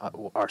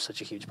are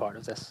such a huge part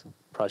of this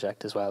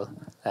project as well.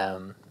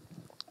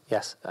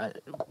 Yes.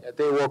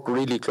 They work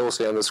really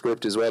closely on the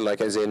script as well,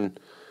 like as in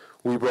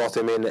we brought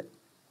them in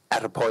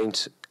at a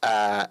point,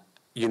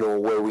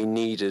 where we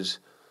needed,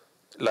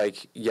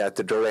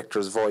 the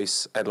director's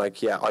voice. And,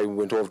 I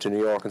went over to New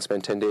York and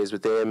spent 10 days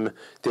with them.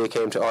 They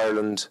came to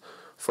Ireland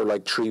for,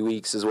 3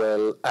 weeks as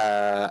well,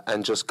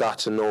 and just got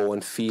to know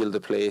and feel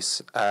the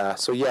place.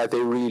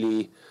 They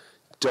really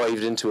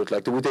dived into it.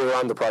 They were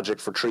on the project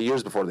for 3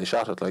 years before they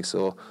shot it,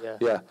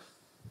 Yeah.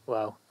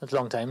 Wow, that's a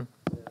long time.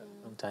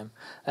 Long time.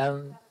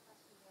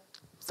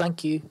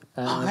 Thank you.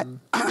 Can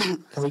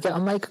we get a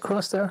mic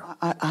across there?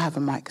 I have a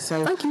mic.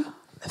 So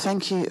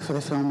thank you for the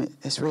film.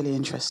 It's really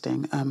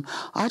interesting.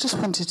 I just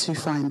wanted to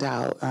find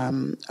out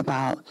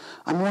about...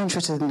 I'm more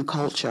interested in the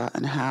culture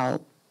and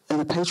how, in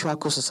a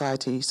patriarchal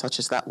society such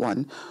as that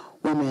one,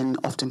 women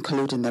often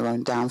collude in their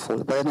own downfall,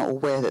 but they're not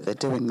aware that they're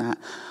doing that.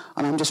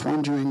 And I'm just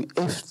wondering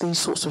if these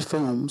sorts of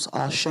films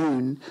are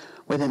shown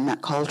within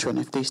that culture, and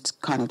if these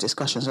kind of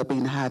discussions are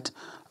being had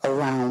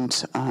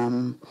around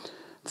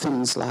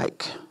things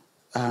like...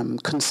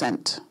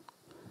 consent.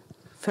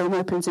 Film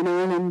opens in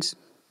Ireland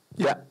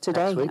Yeah.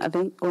 Today, next week. I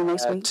think, or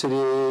next week.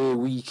 Today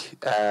week,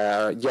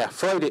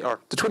 Friday or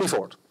the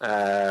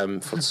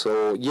 24th.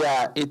 So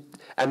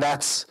and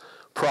that's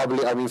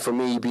probably, I mean, for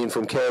me being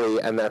from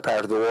Kerry and that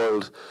part of the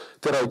world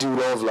that I do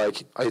love,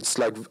 like, it's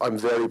like I'm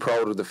very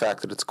proud of the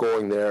fact that it's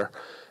going there,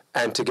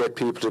 and to get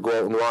people to go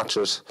out and watch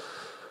it,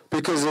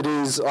 because it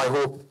is, I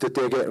hope that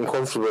they get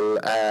uncomfortable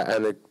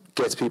and it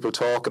gets people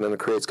talking and it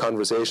creates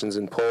conversations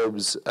in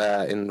pubs,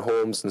 in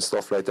homes and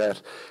stuff like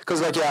that.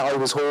 Because, like, I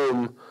was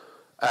home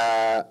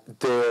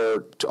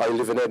there. I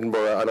live in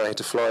Edinburgh, and I had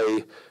to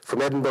fly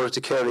from Edinburgh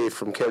to Kerry,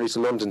 from Kerry to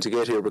London to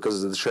get here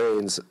because of the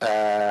trains.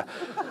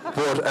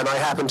 And I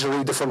happened to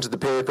read the front of the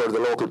paper, the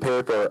local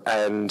paper,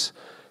 and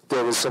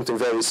there was something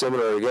very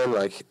similar again,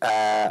 like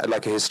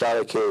a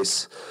historic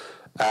case.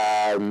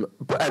 And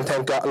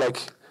thank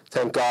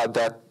God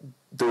that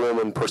the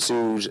woman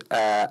pursued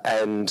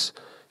and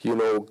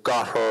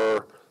got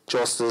her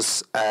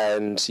justice.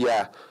 And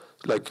I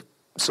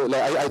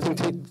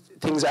think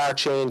things are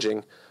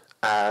changing.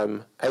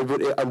 I'm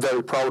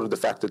very proud of the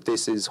fact that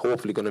this is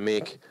hopefully going to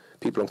make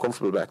people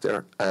uncomfortable back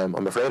there.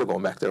 I'm afraid of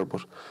going back there,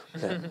 but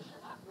yeah.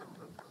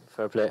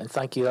 Fair play, and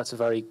thank you. That's a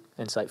very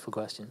insightful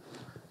question.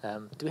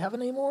 Do we have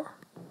any more?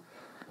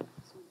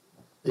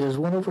 There's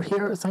one over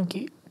here. Thank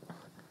you.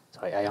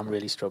 Sorry, I am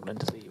really struggling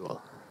to see you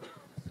all.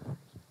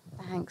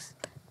 Thanks.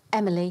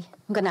 Emily,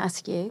 I'm going to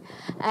ask you.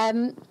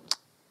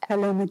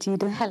 Hello,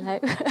 Majida. Hello.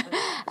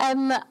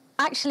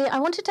 Actually, I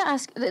wanted to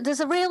ask, there's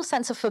a real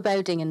sense of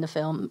foreboding in the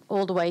film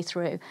all the way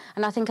through,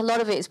 and I think a lot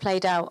of it is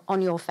played out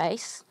on your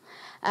face.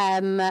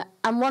 And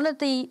one of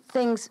the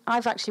things,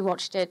 I've actually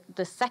watched it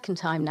the second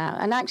time now,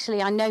 and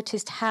actually I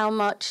noticed how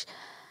much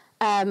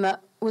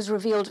was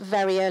revealed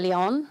very early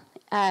on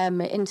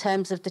in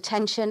terms of the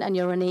tension and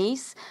your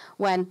unease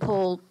when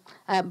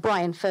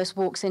Brian first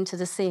walks into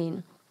the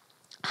scene.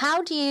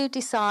 How do you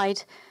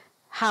decide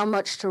how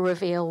much to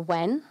reveal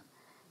when?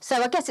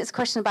 So I guess it's a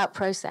question about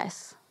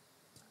process.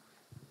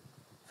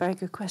 Very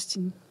good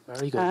question.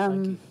 Very good,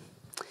 thank you.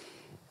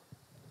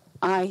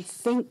 I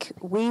think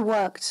we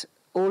worked,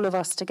 all of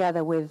us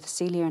together with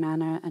Celia and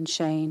Anna and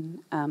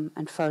Shane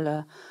and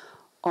Fola,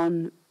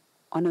 on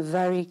a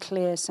very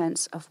clear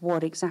sense of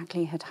what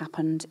exactly had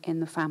happened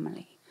in the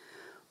family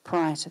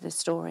prior to this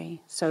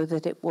story, so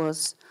that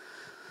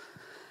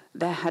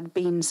there had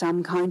been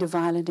some kind of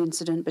violent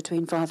incident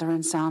between father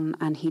and son,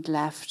 and he'd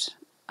left,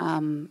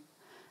 and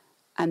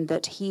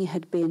that he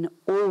had been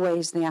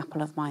always the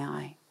apple of my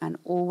eye, and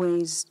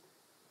always,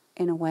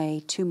 in a way,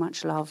 too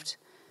much loved,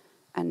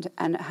 and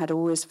had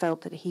always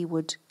felt that he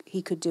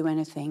could do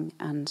anything,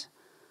 and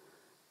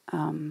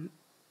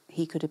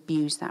he could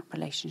abuse that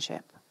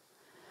relationship.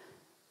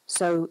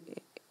 So,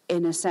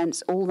 in a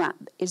sense, all that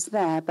is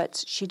there,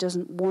 but she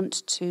doesn't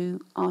want to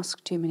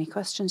ask too many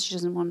questions. She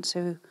doesn't want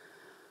to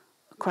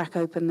crack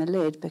open the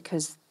lid,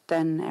 because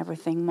then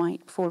everything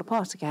might fall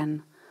apart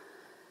again.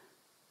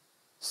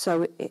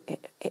 So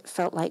it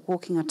felt like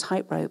walking a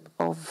tightrope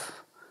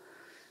of,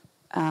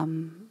 I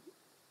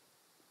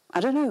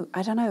don't know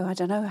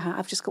how.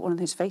 I've just got one of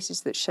those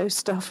faces that shows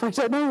stuff. I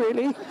don't know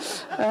really.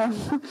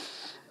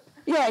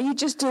 You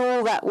just do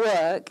all that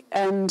work,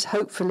 and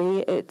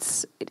hopefully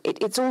it's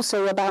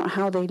also about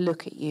how they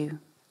look at you.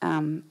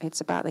 It's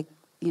about the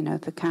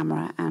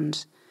camera,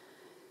 and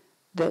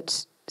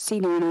that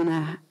Celia and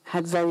Anna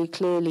had very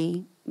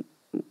clearly,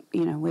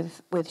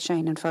 with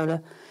Shane and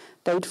Fola,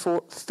 they'd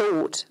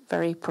thought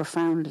very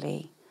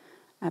profoundly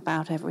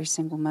about every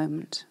single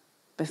moment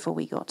before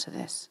we got to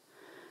this.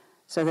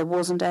 So there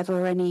wasn't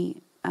ever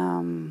any,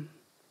 there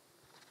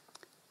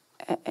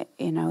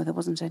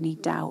wasn't any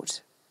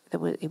doubt.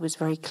 It was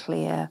very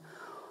clear,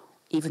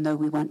 even though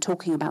we weren't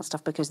talking about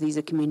stuff, because these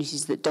are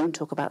communities that don't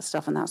talk about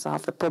stuff, and that's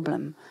half the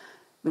problem.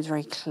 It was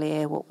very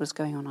clear what was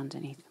going on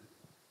underneath.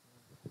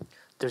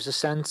 There's a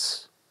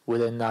sense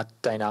within that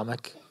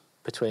dynamic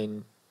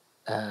between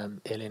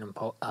Aileen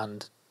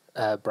and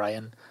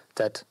Brian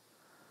that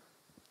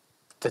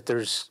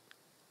there's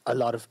a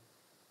lot of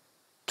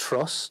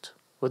trust.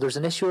 Well, there's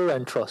an issue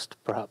around trust,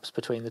 perhaps,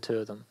 between the two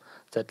of them.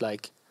 That,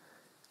 like,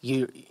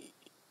 your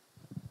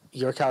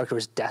character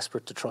is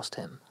desperate to trust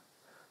him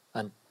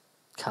and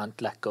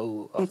can't let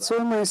go of It's that.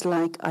 almost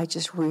like I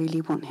just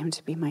really want him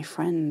to be my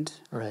friend.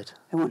 Right.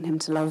 I want him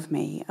to love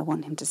me. I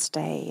want him to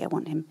stay. I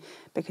want him,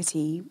 because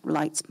he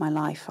lights my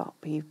life up.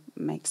 He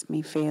makes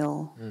me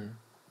feel,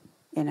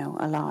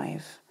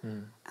 alive.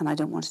 And I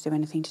don't want to do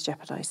anything to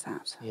jeopardize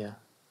that. Yeah.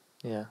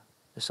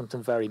 There's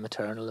something very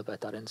maternal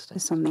about that instinct.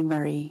 There's something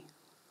very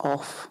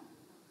off,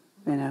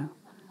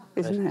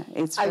 isn't it?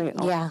 It's very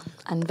off. Yeah,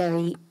 and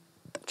very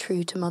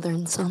true to mother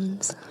and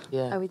sons,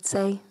 Yeah. I would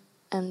say.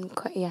 And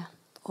quite,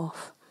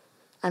 off.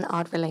 An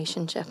odd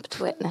relationship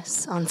to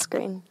witness on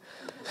screen.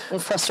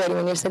 And frustrating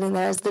when you're sitting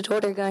there as the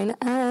daughter going,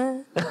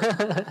 I'm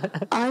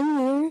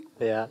here.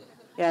 Yeah.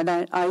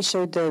 Yeah, I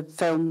showed the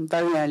film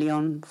very early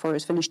on before it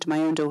was finished to my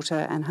own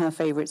daughter, and her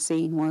favourite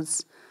scene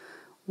was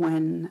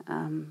when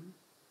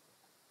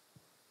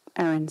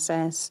Erin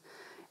says,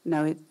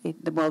 no,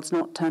 the world's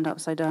not turned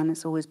upside down,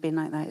 it's always been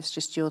like that, it's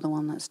just you're the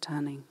one that's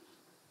turning.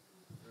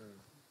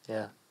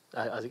 Yeah.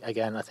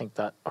 I think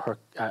that her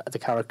the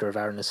character of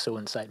Erin is so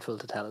insightful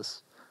to tell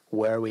us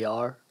where we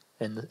are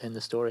in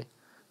the story.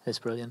 It's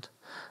brilliant.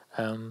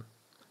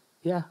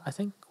 Yeah, I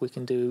think we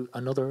can do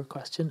another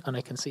question, and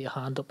I can see a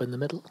hand up in the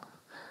middle.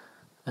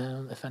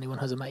 If anyone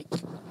has a mic.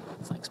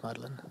 Thanks,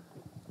 Madeline.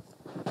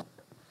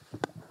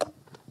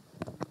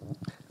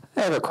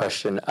 I have a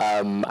question.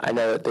 I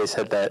know that they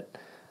said that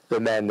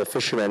the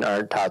fishermen,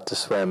 aren't taught to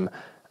swim.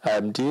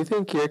 Do you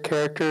think your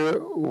character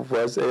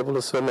was able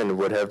to swim and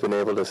would have been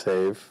able to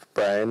save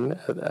Brian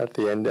at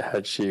the end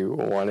had she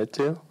wanted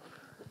to?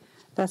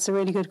 That's a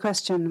really good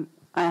question.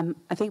 I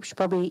think she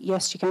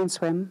yes, she can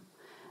swim.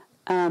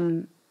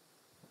 And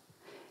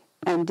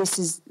this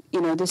is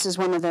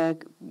one of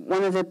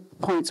the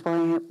points where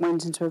I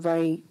went into a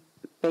very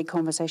big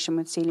conversation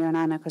with Celia and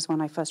Anna, because when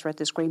I first read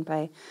the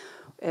screenplay,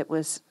 it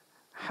was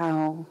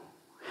how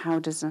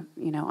does I'm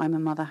a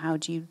mother, how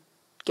do you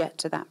get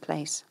to that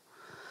place?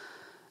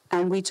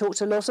 And we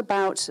talked a lot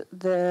about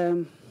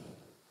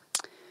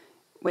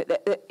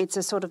it's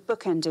a sort of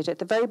bookended. At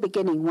the very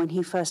beginning, when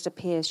he first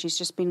appears, she's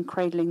just been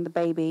cradling the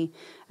baby,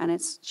 and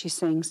she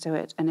sings to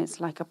it, and it's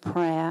like a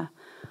prayer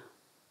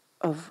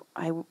of,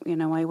 I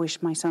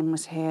wish my son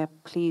was here.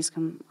 Please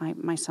come,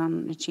 my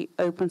son. And she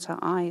opens her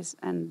eyes,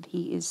 and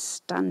he is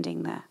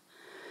standing there,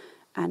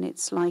 and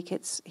it's like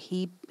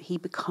he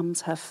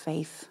becomes her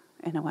faith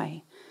in a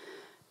way.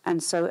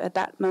 And so at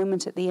that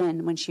moment at the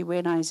end, when she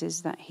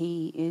realizes that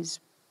he is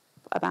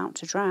about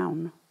to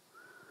drown,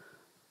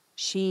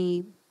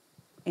 she,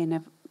 in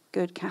a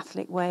good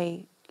Catholic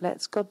way,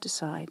 lets God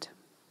decide.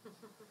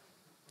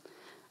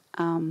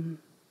 And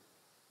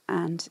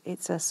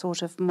it's a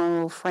sort of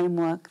moral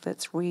framework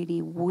that's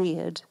really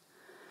weird,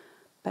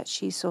 but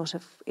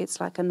it's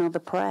like another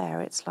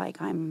prayer. It's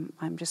like I'm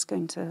just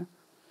going to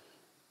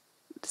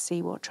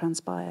see what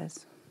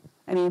transpires.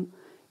 I mean,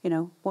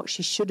 what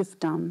she should have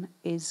done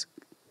is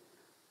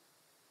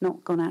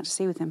not gone out to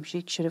sea with him.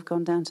 She should have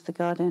gone down to the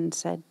garden and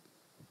said,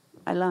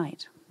 I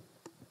lied.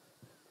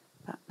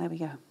 But there we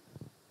go.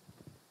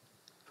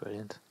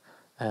 Brilliant.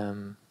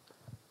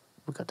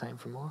 We've got time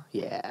for more?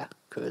 Yeah,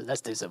 cool.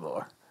 Let's do some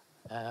more.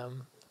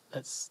 I'm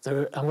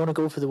going to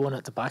go for the one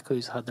at the back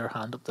who's had their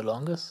hand up the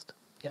longest.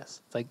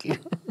 Yes, thank you.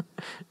 Can you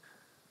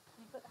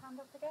put the hand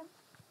up again?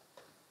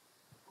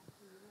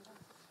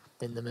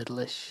 In the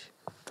middle-ish.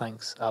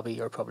 Thanks, Abby,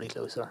 you're probably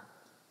closer.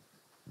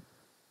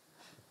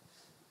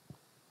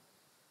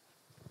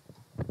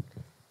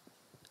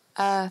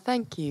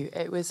 Thank you.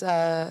 It was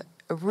a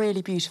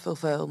really beautiful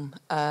film,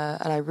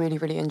 and I really,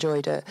 really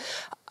enjoyed it.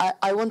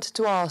 I wanted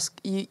to ask,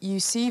 you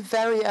see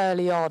very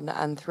early on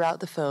and throughout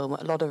the film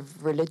a lot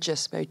of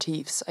religious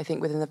motifs. I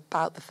think within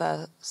about the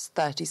first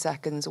 30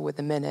 seconds or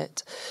within a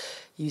minute,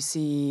 you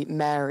see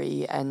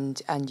Mary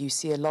and you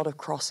see a lot of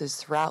crosses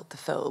throughout the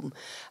film.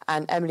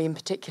 And Emily in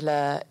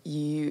particular,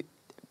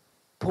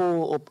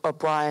 Paul or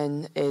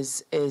Brian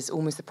is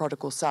almost the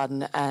prodigal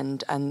son,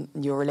 and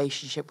your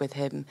relationship with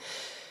him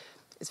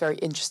is very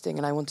interesting.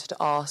 And I wanted to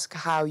ask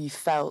how you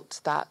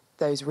felt that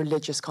those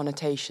religious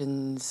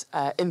connotations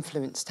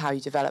influenced how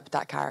you developed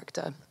that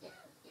character.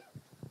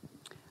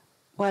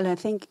 Well, I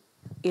think,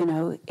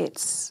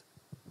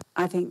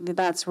 I think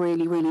that's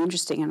really, really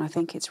interesting, and I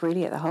think it's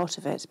really at the heart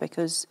of it,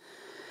 because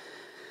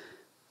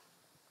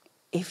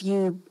if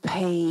you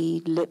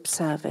pay lip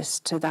service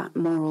to that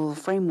moral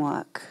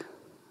framework,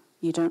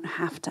 you don't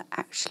have to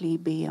actually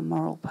be a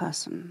moral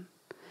person.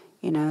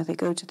 They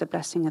go to the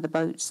blessing of the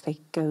boats, they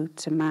go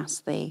to Mass,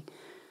 they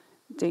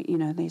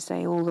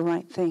say all the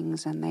right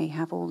things, and they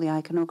have all the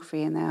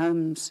iconography in their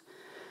homes,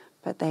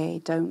 but they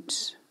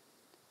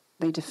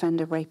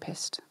defend a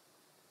rapist.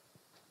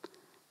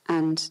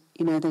 And,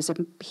 there's a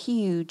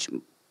huge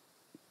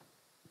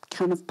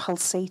kind of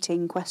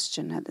pulsating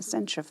question at the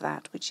centre of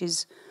that, which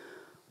is,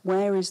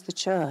 where is the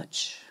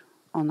church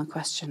on the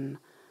question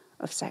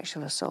of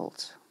sexual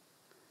assault?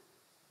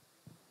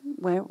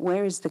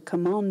 Where is the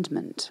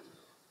commandment?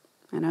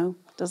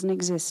 Doesn't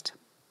exist.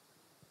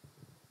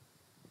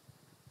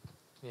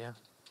 Yeah.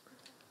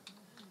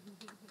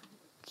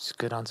 It's a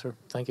good answer.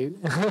 Thank you.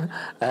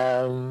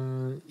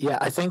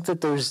 I think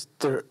that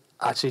there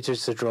actually,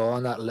 just to draw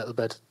on that a little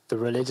bit, the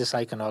religious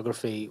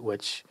iconography,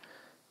 which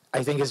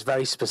I think is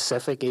very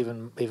specific,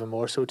 even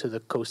more so to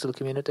the coastal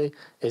community,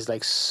 is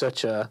like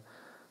such a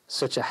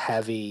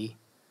heavy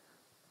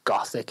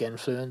Gothic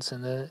influence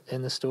in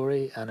the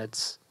story, and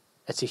it's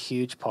a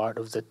huge part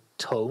of the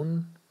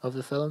tone of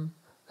the film.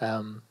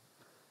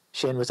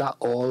 Shane, was that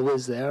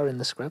always there in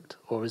the script,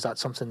 or was that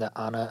something that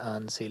Anna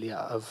and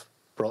Celia have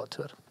brought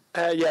to it?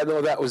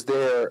 That was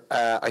there.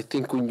 I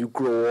think when you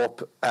grow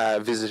up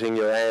visiting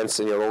your aunts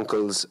and your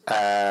uncles,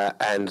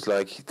 and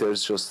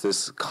there's just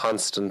this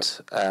constant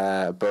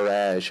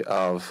barrage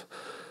of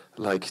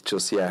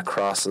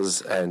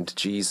crosses and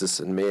Jesus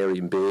and Mary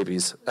and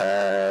babies,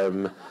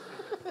 and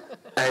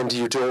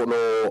you don't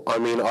know. I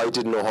mean, I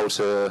didn't know how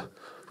to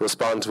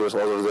respond to it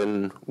other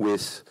than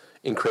with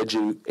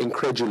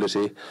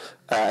incredulity.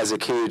 As a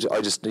kid,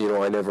 I just,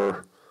 I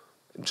never,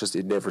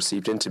 it never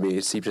seeped into me.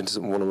 It seeped into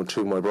one or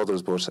two of my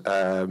brothers, but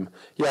it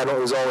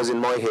was always in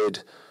my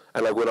head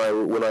And like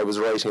when I was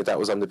writing it, that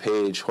was on the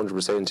page,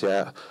 100%.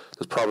 Yeah,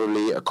 there's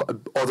probably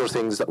other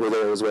things that were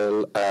there as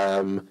well.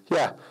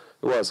 Yeah,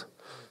 it was.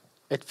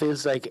 It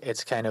feels like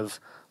it's kind of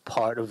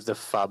part of the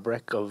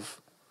fabric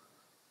of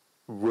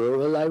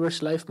rural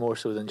Irish life, more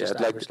so than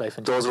just Irish life.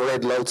 Those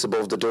red lights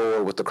above the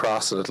door with the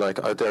cross in it, like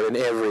out there in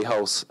every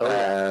house.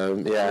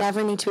 They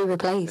never need to be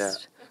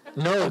replaced.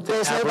 Yeah. No,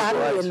 there's no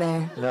battery in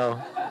there.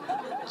 No.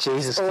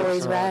 Jesus,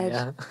 always red.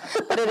 Yeah.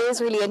 But it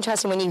is really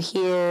interesting when you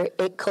hear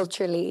it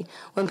culturally,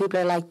 when people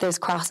are like, there's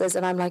crosses,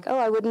 and I'm like, oh,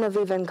 I wouldn't have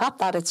even got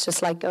that. It's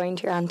just like going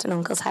to your aunt and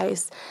uncle's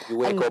house. You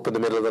wake up in the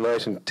middle of the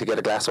night to get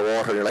a glass of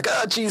water, and you're like,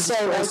 oh, Jesus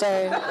Christ.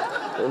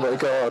 Oh, my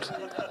God.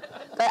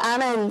 But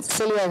Anna and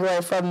Celia, who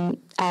are from,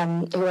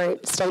 who are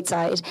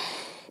stateside,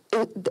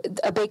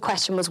 a big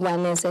question was,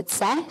 when is it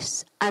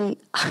set? And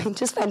I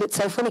just found it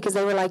so funny because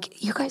they were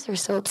like, you guys are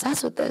so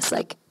obsessed with this.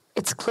 Like,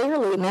 it's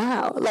clearly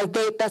now. Like,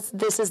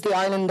 this is the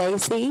Ireland they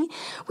see,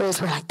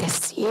 whereas we're like,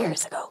 this is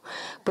years ago.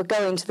 But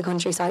going to the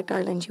countryside in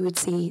Ireland, you would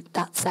see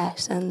that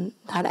set and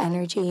that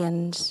energy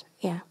and,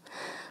 yeah.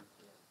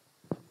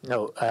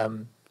 No,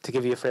 to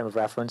give you a frame of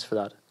reference for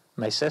that,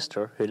 my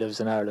sister, who lives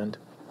in Ireland,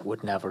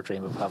 would never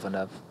dream of having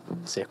a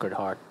Sacred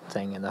Heart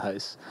thing in the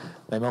house.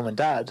 My mum and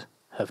dad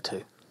have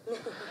two.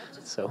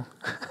 So,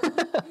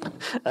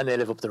 and they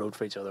live up the road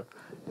for each other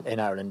in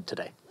Ireland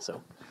today.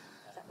 So,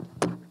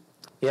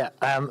 yeah.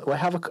 I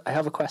have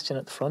a question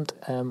at the front,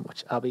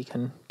 which Abby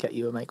can get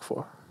you a mic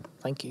for.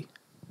 Thank you.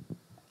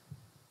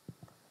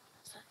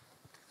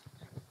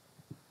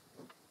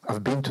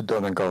 I've been to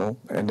Donegal,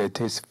 and it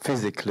is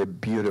physically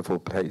beautiful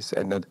place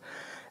and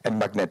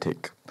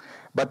magnetic.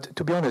 But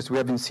to be honest, we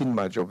haven't seen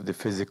much of the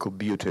physical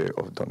beauty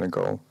of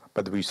Donegal,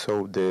 but we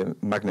saw the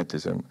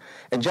magnetism.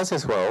 And just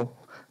as well,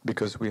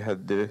 because we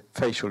had the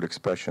facial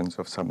expressions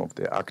of some of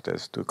the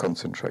actors to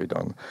concentrate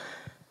on.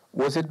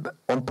 Was it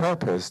on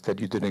purpose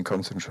that you didn't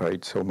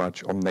concentrate so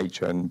much on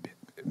nature and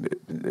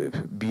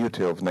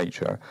beauty of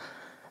nature?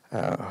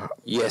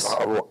 Yes.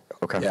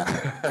 Okay.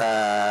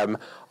 Yeah.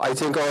 I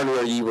think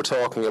earlier you were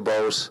talking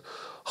about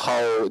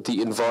how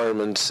the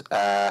environment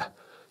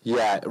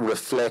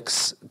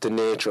reflects the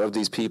nature of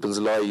these people's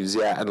lives,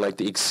 and like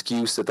the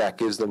excuse that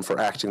gives them for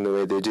acting the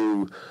way they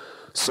do.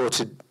 So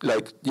to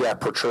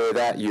portray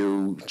that,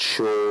 you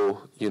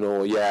show,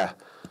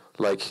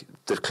 like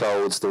the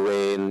clouds, the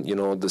rain,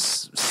 the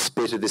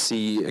spit of the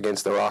sea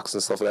against the rocks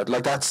and stuff like that.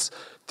 Like that's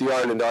the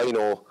Ireland I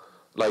know.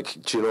 Like,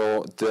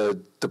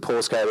 the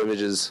postcard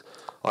images.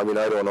 I mean,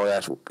 I don't know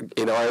that.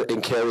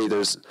 In Kerry,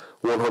 there's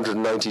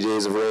 190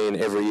 days of rain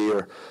every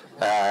year.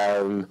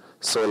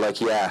 So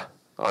like,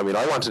 I mean,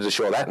 I wanted to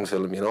show that in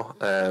film,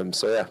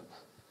 so yeah.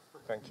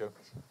 Thank you.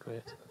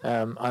 Great.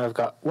 I've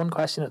got one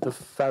question at the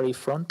very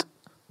front.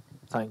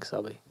 Thanks,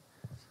 Abby.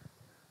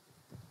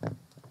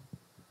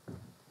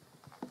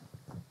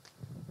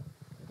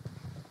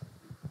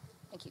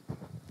 Thank you.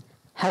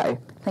 Hello.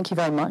 Thank you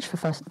very much for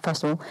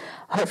first of all.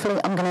 Hopefully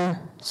I'm going to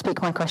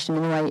speak my question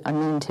in the way I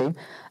mean to.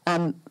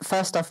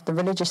 First off, the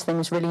religious thing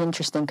was really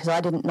interesting because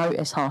I didn't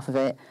notice half of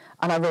it,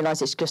 and I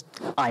realised it's just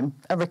I'm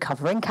a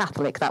recovering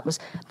Catholic.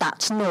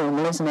 That's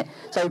normal, isn't it?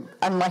 So,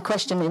 and my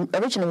question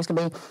originally was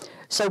going to be,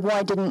 so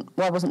why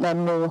wasn't there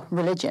more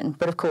religion?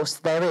 But of course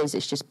there is.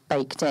 It's just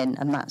baked in,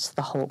 and that's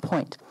the whole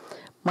point.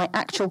 My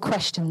actual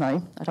question,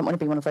 though, I don't want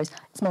to be one of those.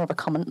 It's more of a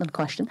comment than a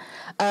question.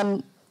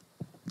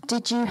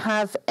 Did you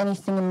have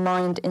anything in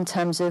mind in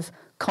terms of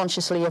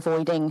consciously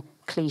avoiding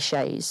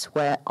cliches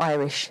where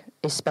Irish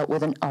is spelt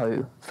with an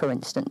O, for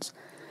instance?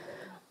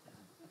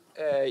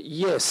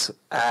 Yes.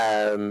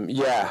 I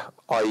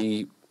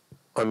mean,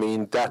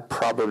 that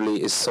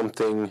probably is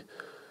something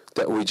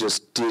that we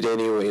just did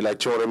anyway. Like,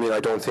 do you know what I mean?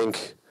 I don't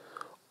think,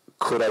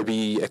 could I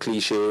be a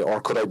cliche or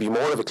could I be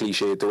more of a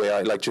cliche the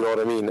way do you know what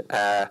I mean?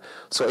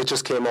 So it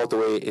just came out the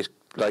way it,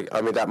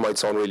 I mean, that might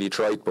sound really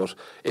trite, but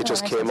it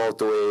just came out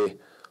the way,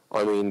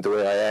 I mean, the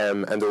way I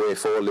am and the way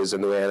Fold is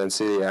and the way Ellen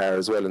City are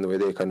as well and the way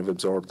they kind of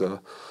absorb the...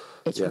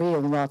 It's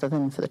real rather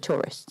than for the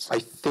tourists. I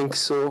think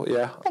so,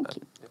 yeah. Thank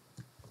you.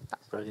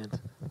 That's brilliant.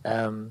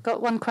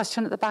 Got one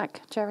question at the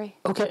back, Gerry.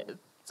 Okay,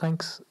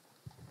 thanks.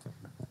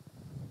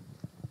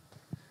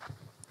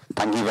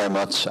 Thank you very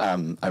much.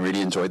 I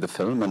really enjoyed the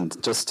film, and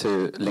just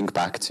to link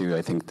back to,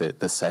 I think,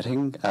 the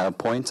setting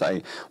point,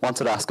 I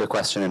wanted to ask a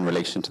question in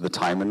relation to the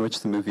time in which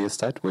the movie is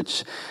set,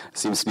 which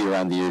seems to be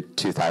around the year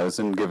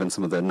 2000, given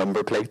some of the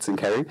number plates in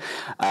Kerry.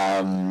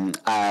 And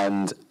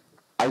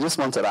I just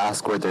wanted to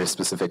ask, were there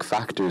specific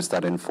factors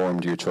that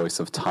informed your choice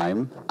of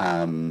time,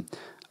 and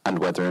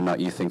whether or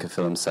not you think a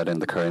film set in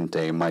the current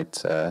day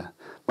might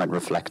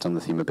reflect on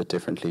the theme a bit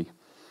differently?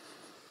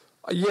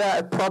 Yeah,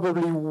 it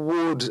probably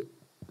would.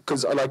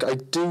 Because, I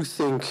do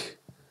think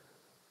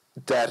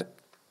that,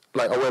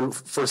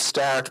 for a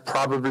start,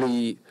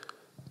 probably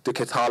the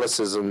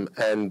Catholicism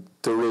and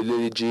the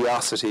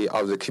religiosity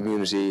of the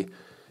community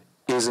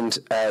isn't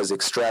as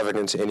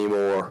extravagant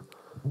anymore.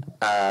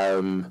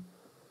 And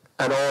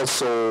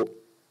also,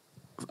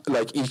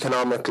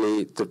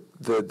 economically, the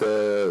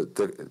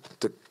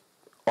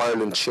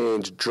Ireland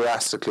changed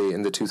drastically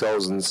in the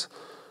 2000s.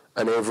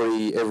 and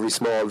every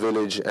small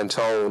village and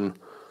town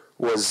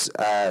was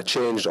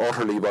changed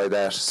utterly by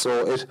that.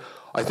 So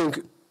I think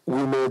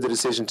we made the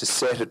decision to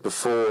set it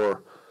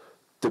before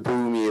the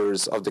boom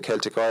years of the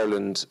Celtic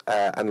Ireland,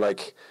 and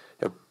like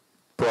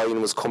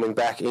Brian was coming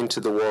back into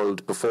the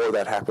world before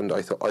that happened.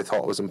 I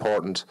thought was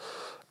important,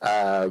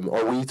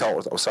 or we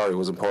thought it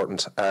was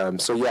important.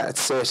 So yeah,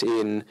 it's set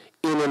in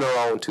and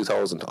around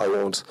 2000. I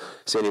won't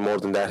say any more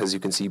than that, as you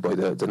can see by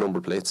the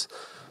number plates.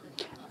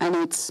 And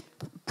it's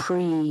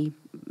pre-phones,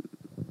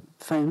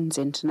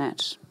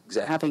 internet,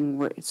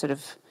 having sort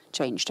of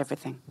changed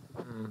everything.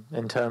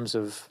 In terms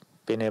of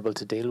being able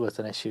to deal with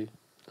an issue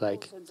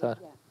like that.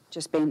 Yeah.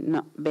 Just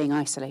not being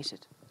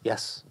isolated.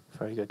 Yes,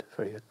 very good,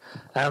 very good.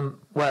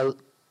 Well,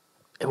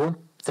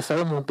 the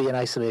film won't be in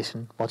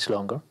isolation much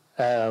longer,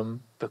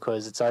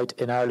 because it's out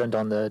in Ireland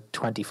on the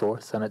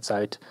 24th, and it's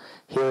out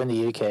here in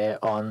the UK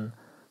on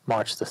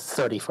March the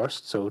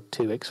 31st, so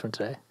 2 weeks from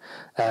today.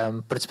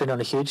 But it's been on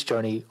a huge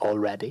journey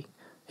already.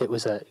 It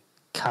was at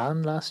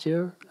Cannes last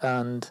year,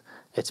 and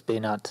it's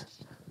been at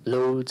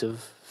loads of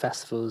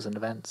festivals and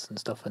events and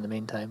stuff in the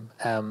meantime.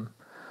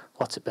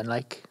 What's it been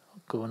like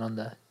going on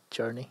the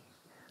journey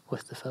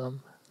with the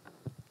film?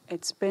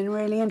 It's been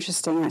really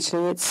interesting,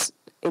 actually. It's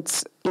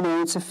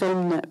a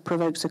film that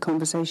provokes a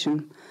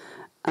conversation,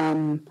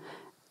 and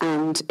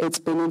it's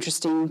been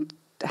interesting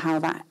how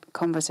that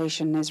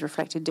conversation is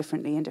reflected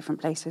differently in different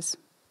places.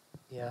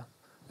 Yeah.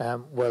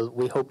 Well,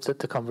 we hope that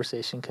the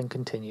conversation can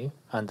continue,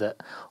 and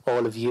that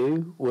all of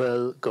you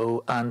will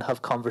go and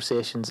have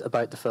conversations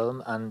about the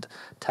film and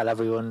tell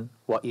everyone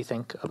what you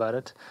think about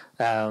it.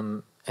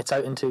 It's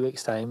out in 2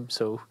 weeks' time,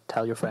 so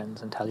tell your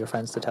friends and tell your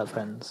friends to tell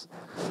friends.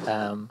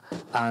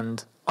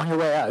 And on your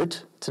way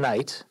out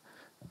tonight,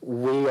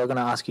 we are going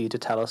to ask you to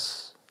tell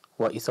us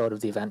what you thought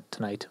of the event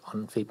tonight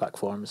on feedback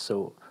forms.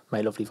 So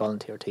my lovely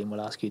volunteer team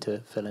will ask you to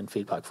fill in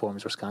feedback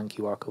forms or scan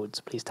QR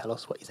codes. Please tell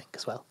us what you think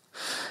as well.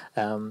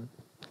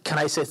 Can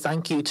I say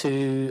thank you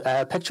to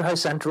Picture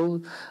House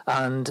Central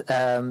and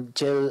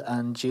Jill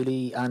and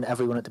Julie and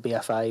everyone at the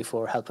BFI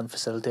for helping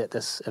facilitate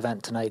this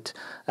event tonight.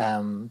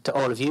 To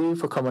all of you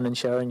for coming and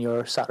sharing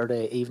your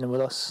Saturday evening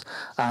with us,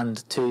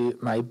 and to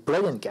my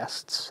brilliant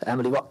guests,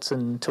 Emily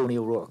Watson, Toni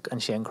O'Rourke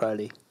and Shane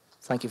Crowley.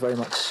 Thank you very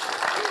much.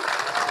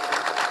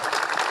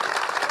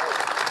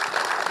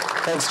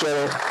 Thanks,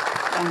 Gerry.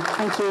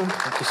 Thank you.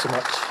 Thank you so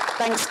much.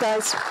 Thanks,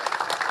 guys.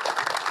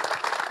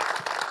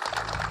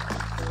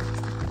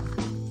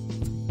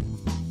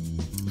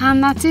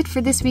 And that's it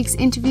for this week's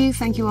interview.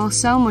 Thank you all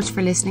so much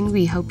for listening.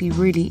 We hope you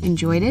really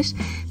enjoyed it.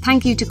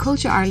 Thank you to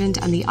Culture Ireland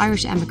and the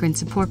Irish Emigrant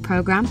Support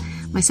Programme.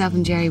 Myself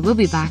and Gerry will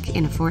be back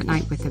in a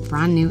fortnight with a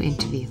brand new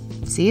interview.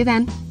 See you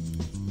then.